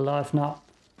it out alive now.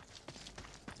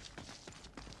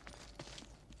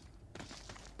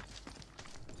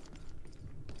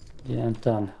 Yeah, and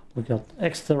done. We got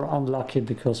extra unlucky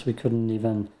because we couldn't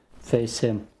even face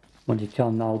him when he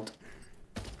came out.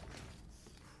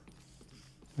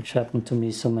 Which happened to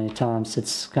me so many times.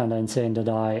 It's kind of insane that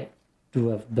I do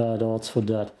have bad odds for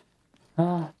that.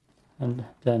 And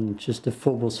then just the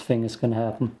Phobos thing is gonna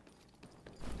happen.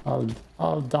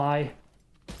 I'll die.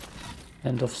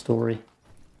 End of story.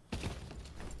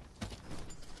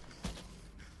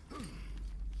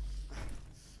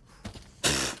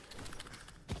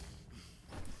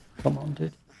 Come on,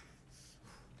 dude.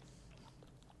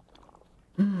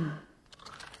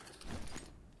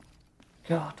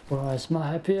 God, where is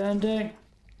my happy ending?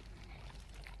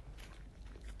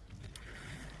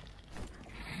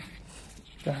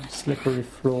 Damn slippery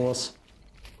floors.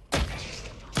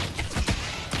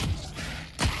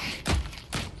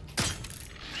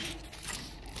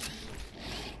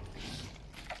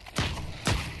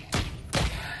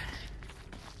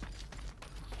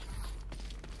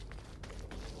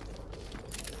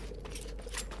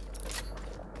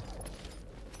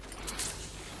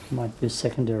 Might be a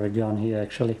secondary gun here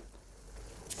actually.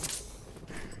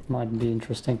 Might be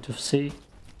interesting to see.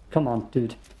 Come on,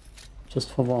 dude.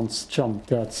 Just for once, jump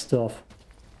that stuff.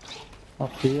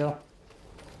 Up here.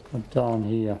 Or down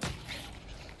here.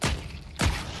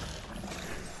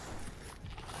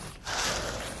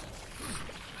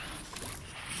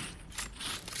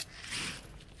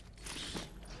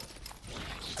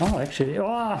 Oh, actually,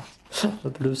 oh, the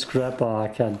blue scrapper, I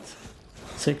can't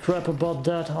say crap about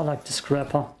that. I like the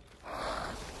scrapper.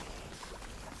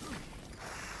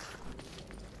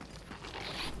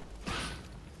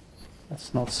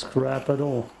 That's not scrap at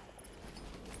all.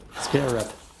 Scare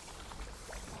wrap.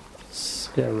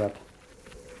 Scare wrap.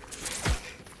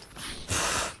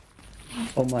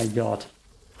 Oh my god.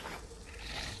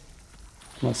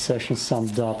 My session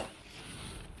summed up.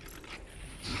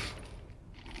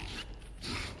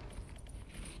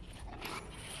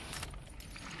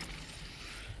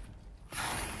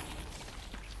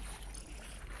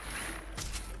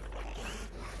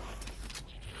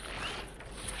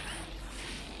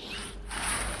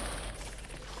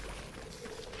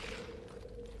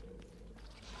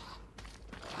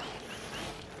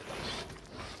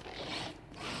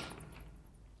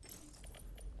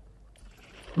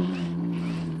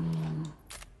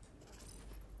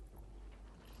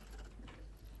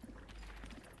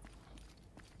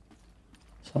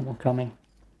 Someone coming.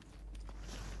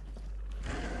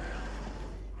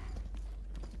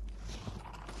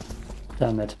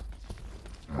 Damn it.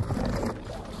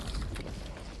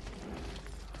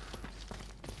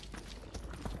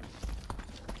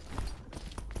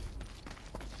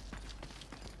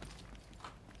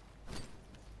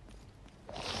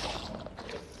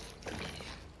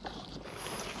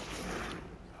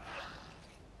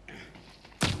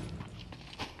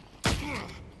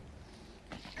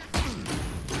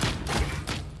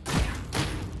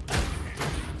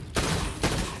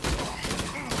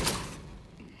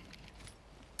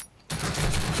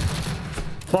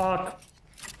 Fuck!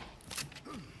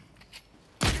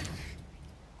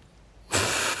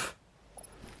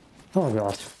 Oh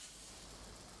god.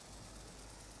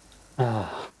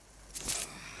 Ah.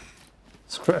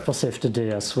 Scrapper saved the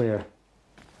day, I swear.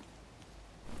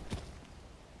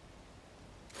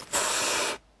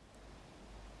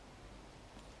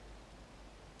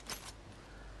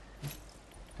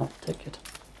 I'll take it.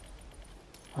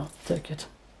 I'll take it.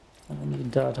 I don't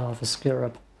need that half a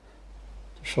scarab.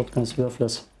 The shotgun is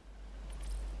worthless.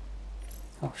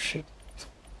 Oh shit.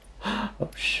 Oh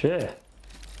shit.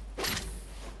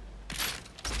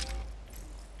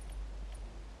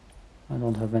 I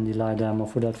don't have any light ammo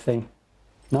for that thing.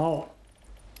 No!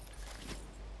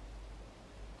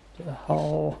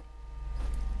 How?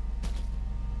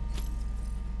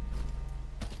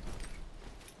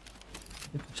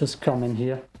 People just come in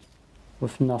here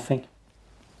with nothing.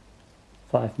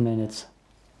 5 minutes.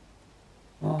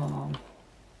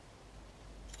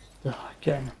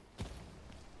 Again.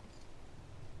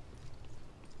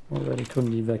 Already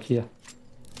couldn't evac here.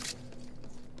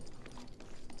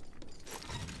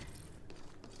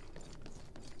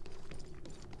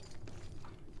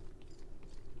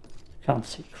 Can't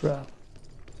see crap.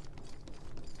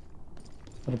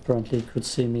 But apparently he could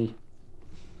see me.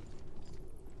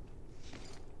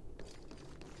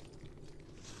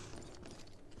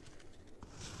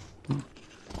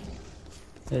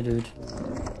 Hey dude.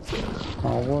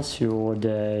 How was your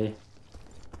day?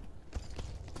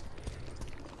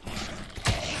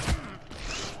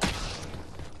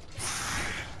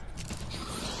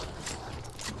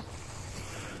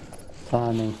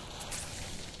 Timing.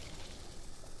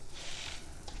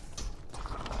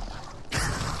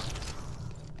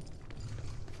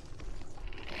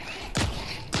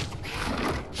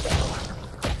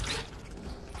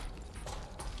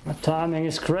 My timing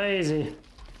is crazy.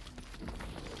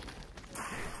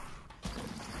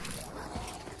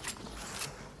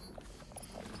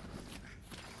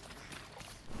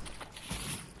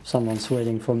 Someone's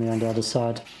waiting for me on the other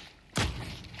side.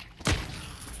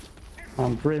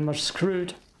 I'm pretty much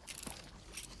screwed.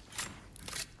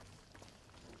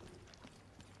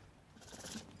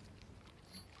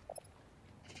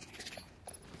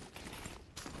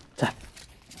 Damn.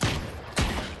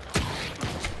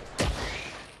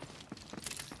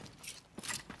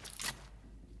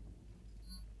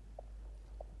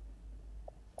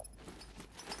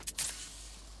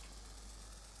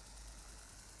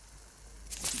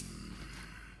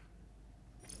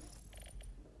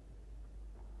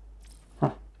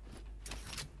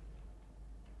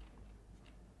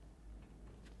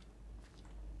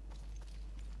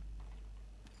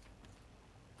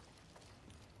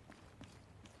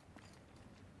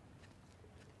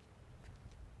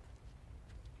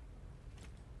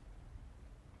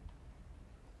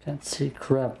 Can't see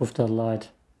crap with that light.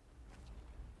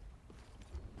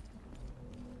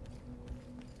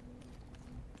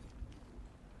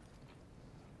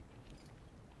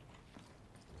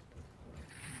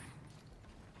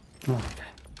 Okay.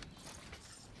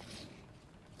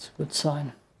 It's a good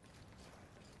sign.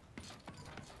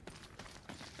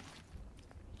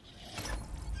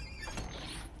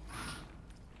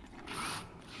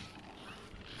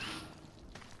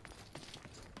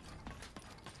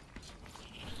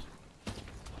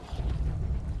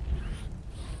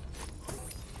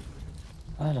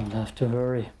 I don't have to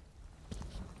hurry.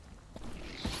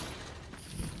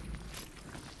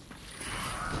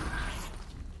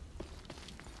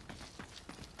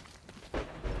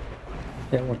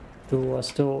 Yeah, what do I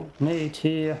still need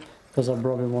here? Because I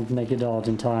probably won't make it out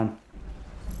in time.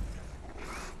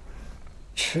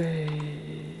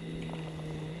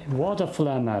 Water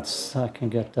flammats, I can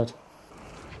get that.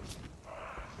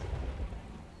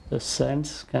 The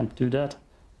scent, can't do that.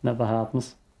 Never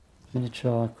happens.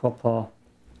 Miniature, copper.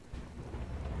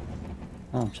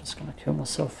 I'm just gonna kill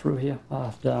myself through here. I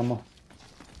have the ammo.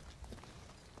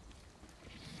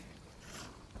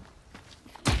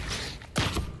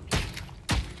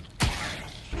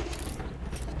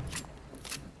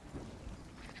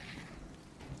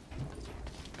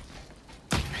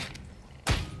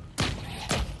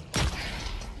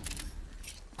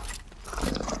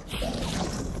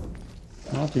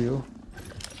 Not you.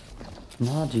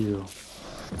 Not you.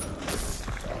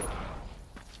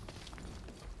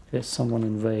 Okay, someone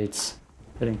invades.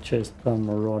 Getting chased by a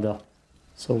marauder.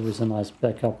 It's always a nice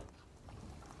backup.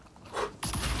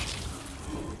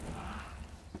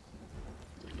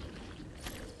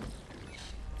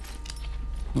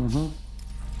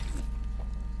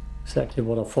 Exactly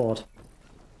what I thought.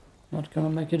 Not gonna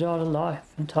make it out alive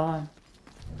in time.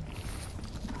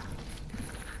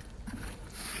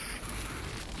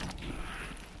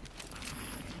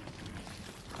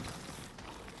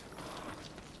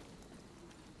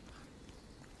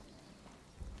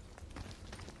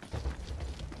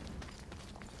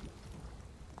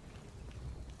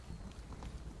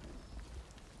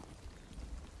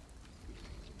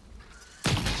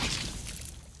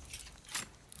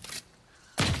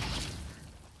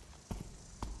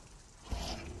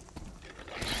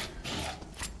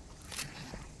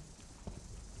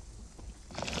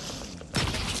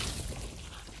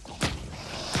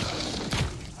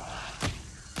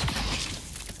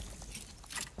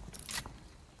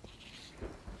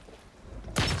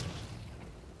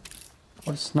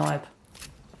 What a snipe.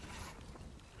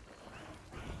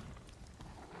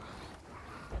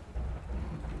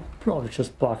 Probably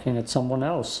just barking at someone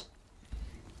else.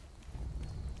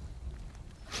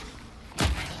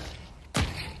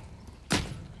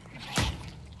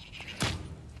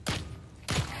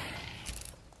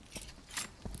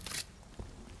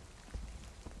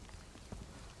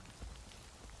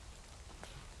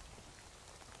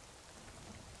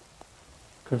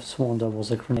 Could have sworn that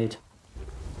was a grenade.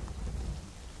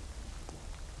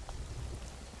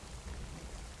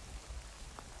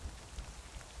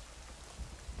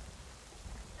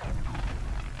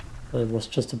 But it was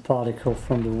just a particle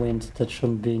from the wind that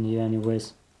shouldn't be in here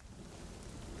anyways.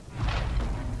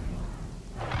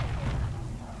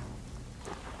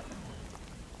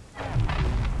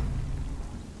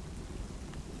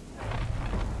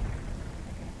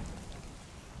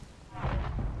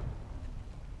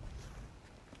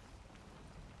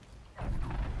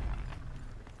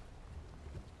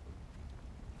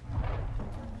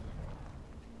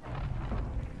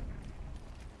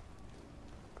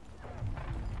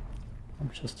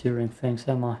 Just hearing things,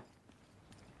 am I?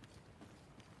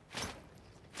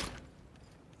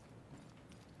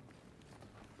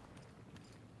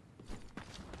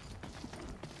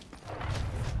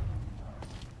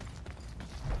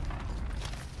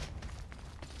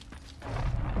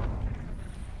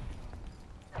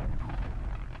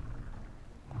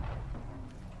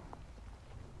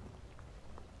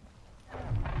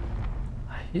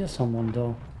 I hear someone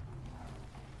though.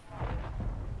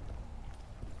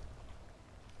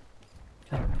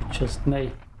 Just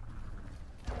me.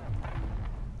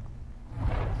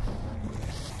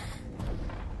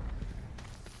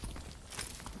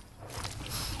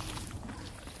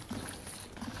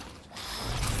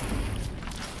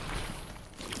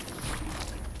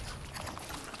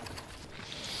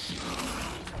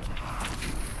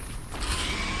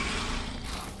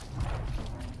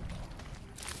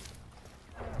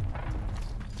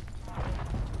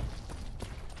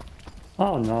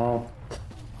 Oh no.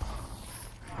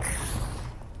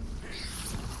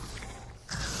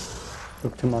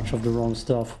 Took too much of the wrong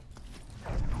stuff.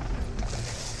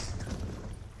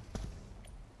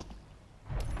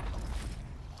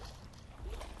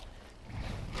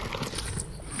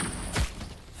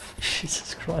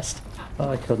 Christ.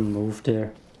 I couldn't move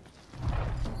there.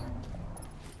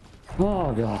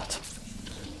 Oh god.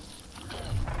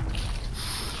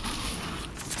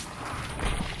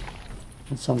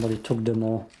 And somebody took them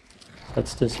all.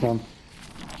 That's this one.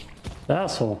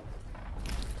 Asshole.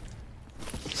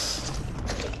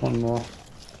 One more.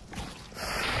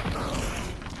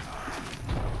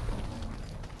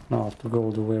 Now I have to go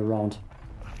all the way around.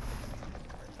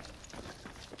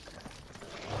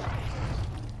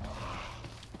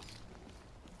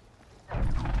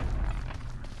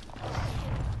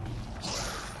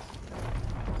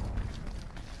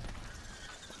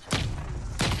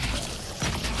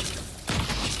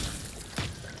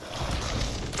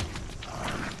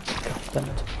 Damn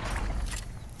it.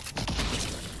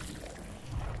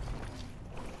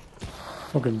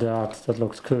 Look at that, that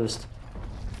looks cursed.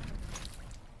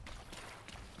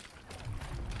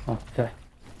 Okay.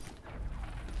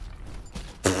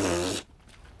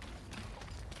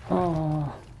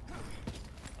 Oh.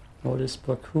 What is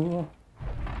parkour?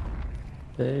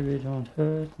 Baby, don't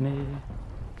hurt me.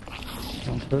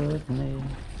 Don't hurt me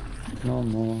no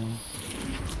more.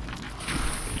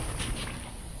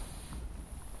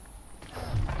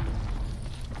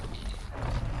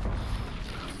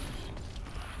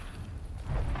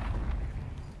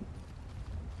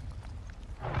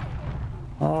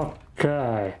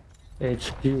 Okay,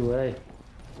 HQA.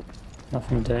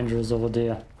 Nothing dangerous over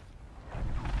there.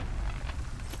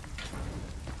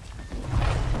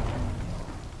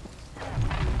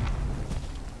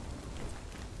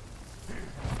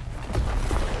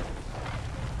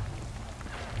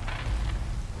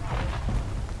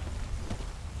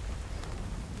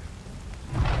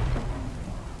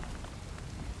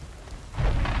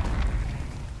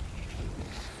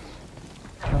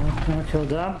 Can I kill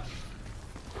them?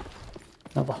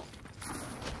 Never.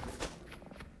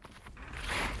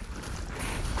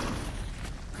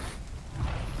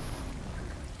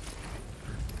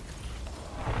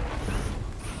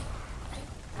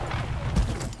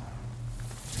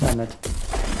 Damn it.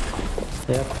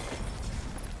 Yep.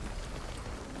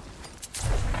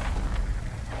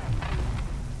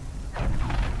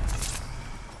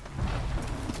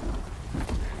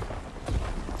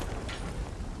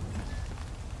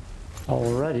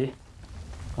 Already?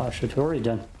 I should hurry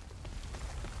then.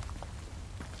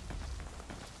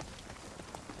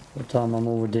 By the time I'm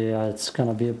over there, it's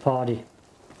gonna be a party.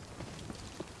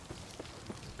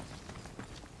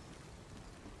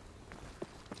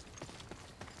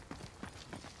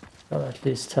 I'll at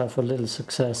least have a little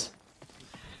success.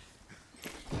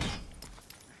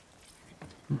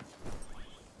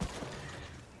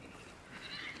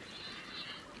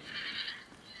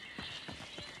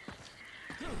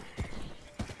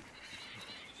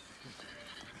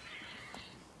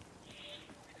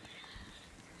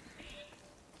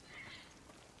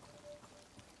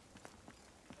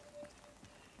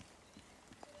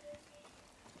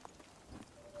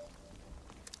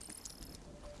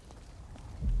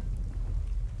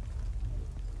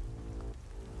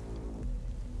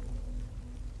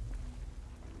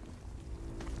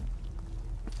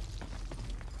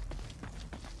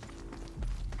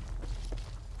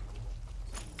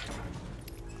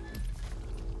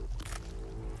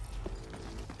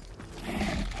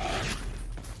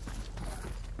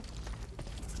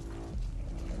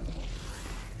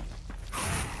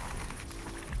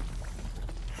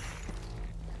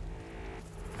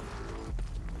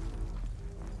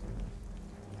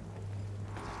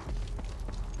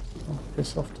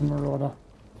 Piss off the marauder.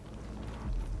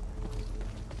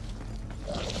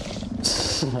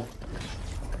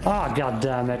 Ah, god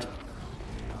damn it.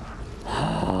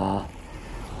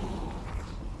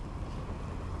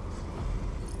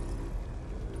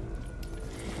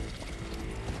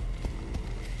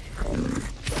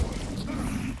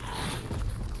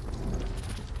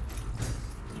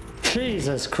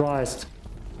 Jesus Christ.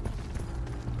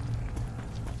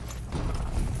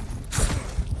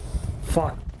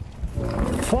 Fuck.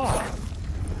 Fuck!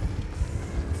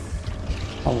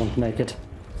 I won't make it.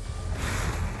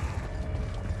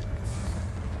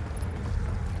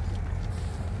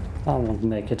 I won't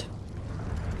make it.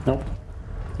 Nope.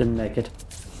 Didn't make it.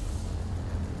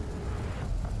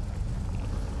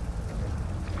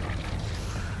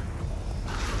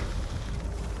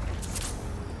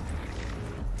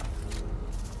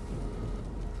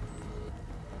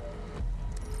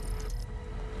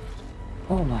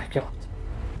 Oh my god.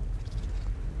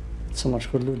 So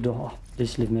much good loot though.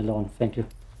 Please leave me alone, thank you.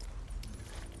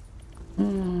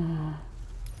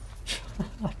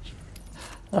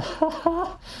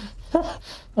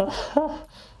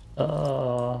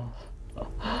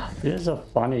 This is a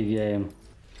funny game.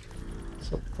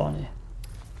 So funny.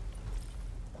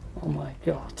 Oh my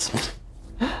god.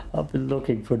 I've been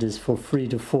looking for this for 3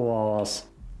 to 4 hours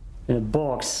in a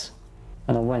box,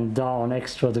 and I went down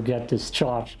extra to get this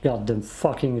charged goddamn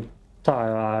fucking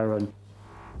tire iron.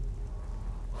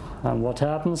 And what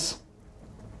happens?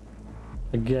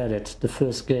 I get it, the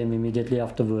first game immediately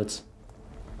afterwards.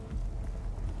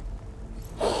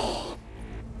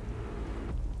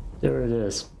 There it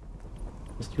is.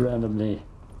 Just randomly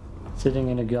sitting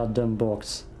in a goddamn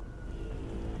box.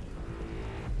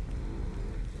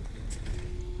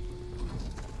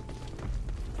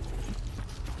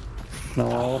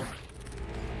 No.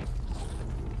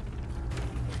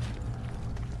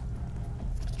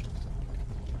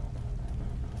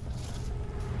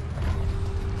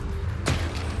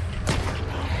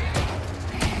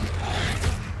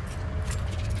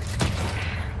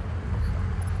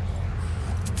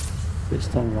 Please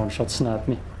don't one-shot snap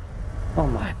me. Oh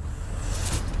my.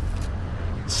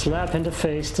 Slap in the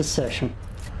face to session.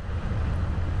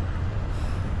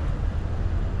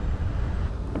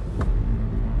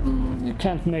 You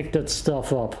can't make that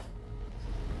stuff up.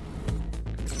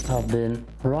 I've been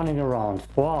running around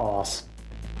for hours.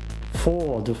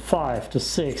 4 to 5 to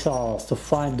 6 hours to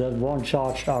find that one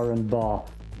charged iron bar.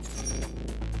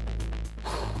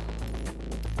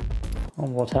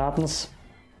 And what happens?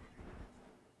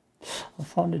 I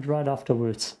found it right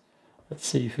afterwards. Let's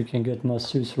see if we can get my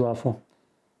Zeus rifle.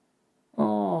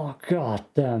 Oh god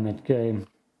damn it, game.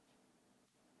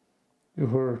 You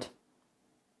heard.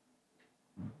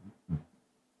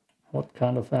 What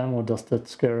kind of ammo does that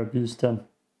scarab use then?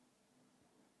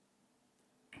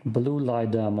 Blue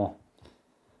light ammo.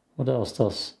 What else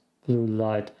does blue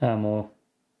light ammo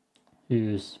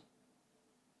use?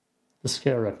 The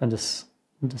scarab and this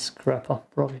scrapper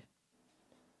probably.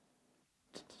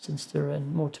 Since they're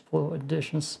in multiple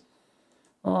editions.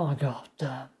 Oh god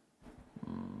damn.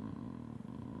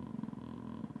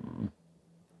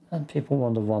 And people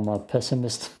wonder why I'm a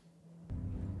pessimist.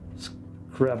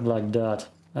 Crap like that.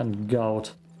 And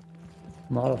gout.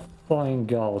 Motherfucking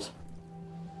gout.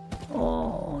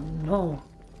 Oh no.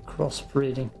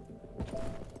 Crossbreeding.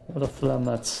 What a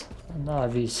flammats and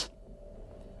IVs.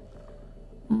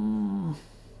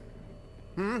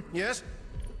 Yes?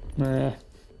 Meh.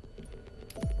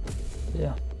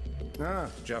 Yeah. Ah,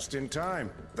 just in time.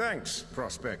 Thanks,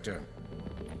 Prospector.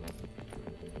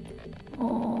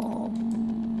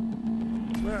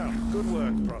 Well, good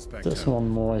work, Prospector. There's one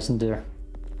more, isn't there?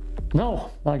 No,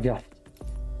 I got it.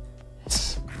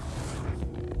 Yes.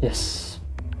 Yes.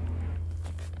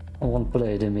 I won't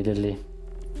play it immediately.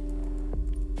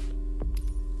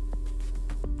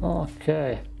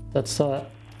 Okay, that's oh,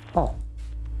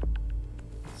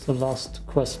 it's the last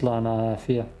quest line I have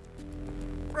here.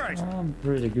 Right. I'm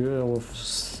pretty good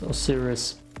with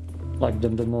Osiris. Like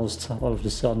them the most all of a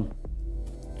sudden.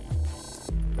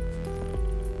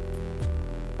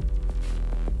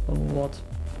 What?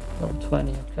 Oh,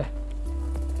 20, okay.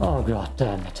 Oh god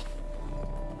damn it.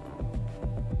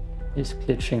 He's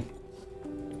glitching.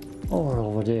 Or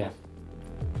over there.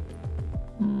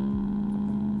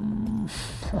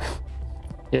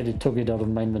 Yeah, they took it out of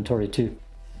my inventory too.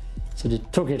 So they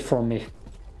took it from me.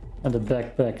 And the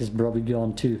backpack is probably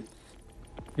gone too.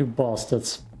 You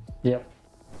bastards. Yep.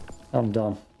 I'm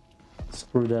done.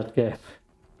 Screw that game.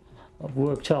 I've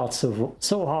worked hard so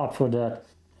hard for that.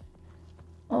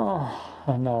 Oh,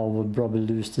 and now I would probably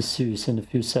lose the Zeus in a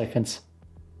few seconds.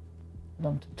 And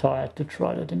I'm too tired to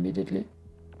try that immediately.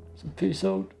 So peace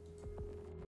out.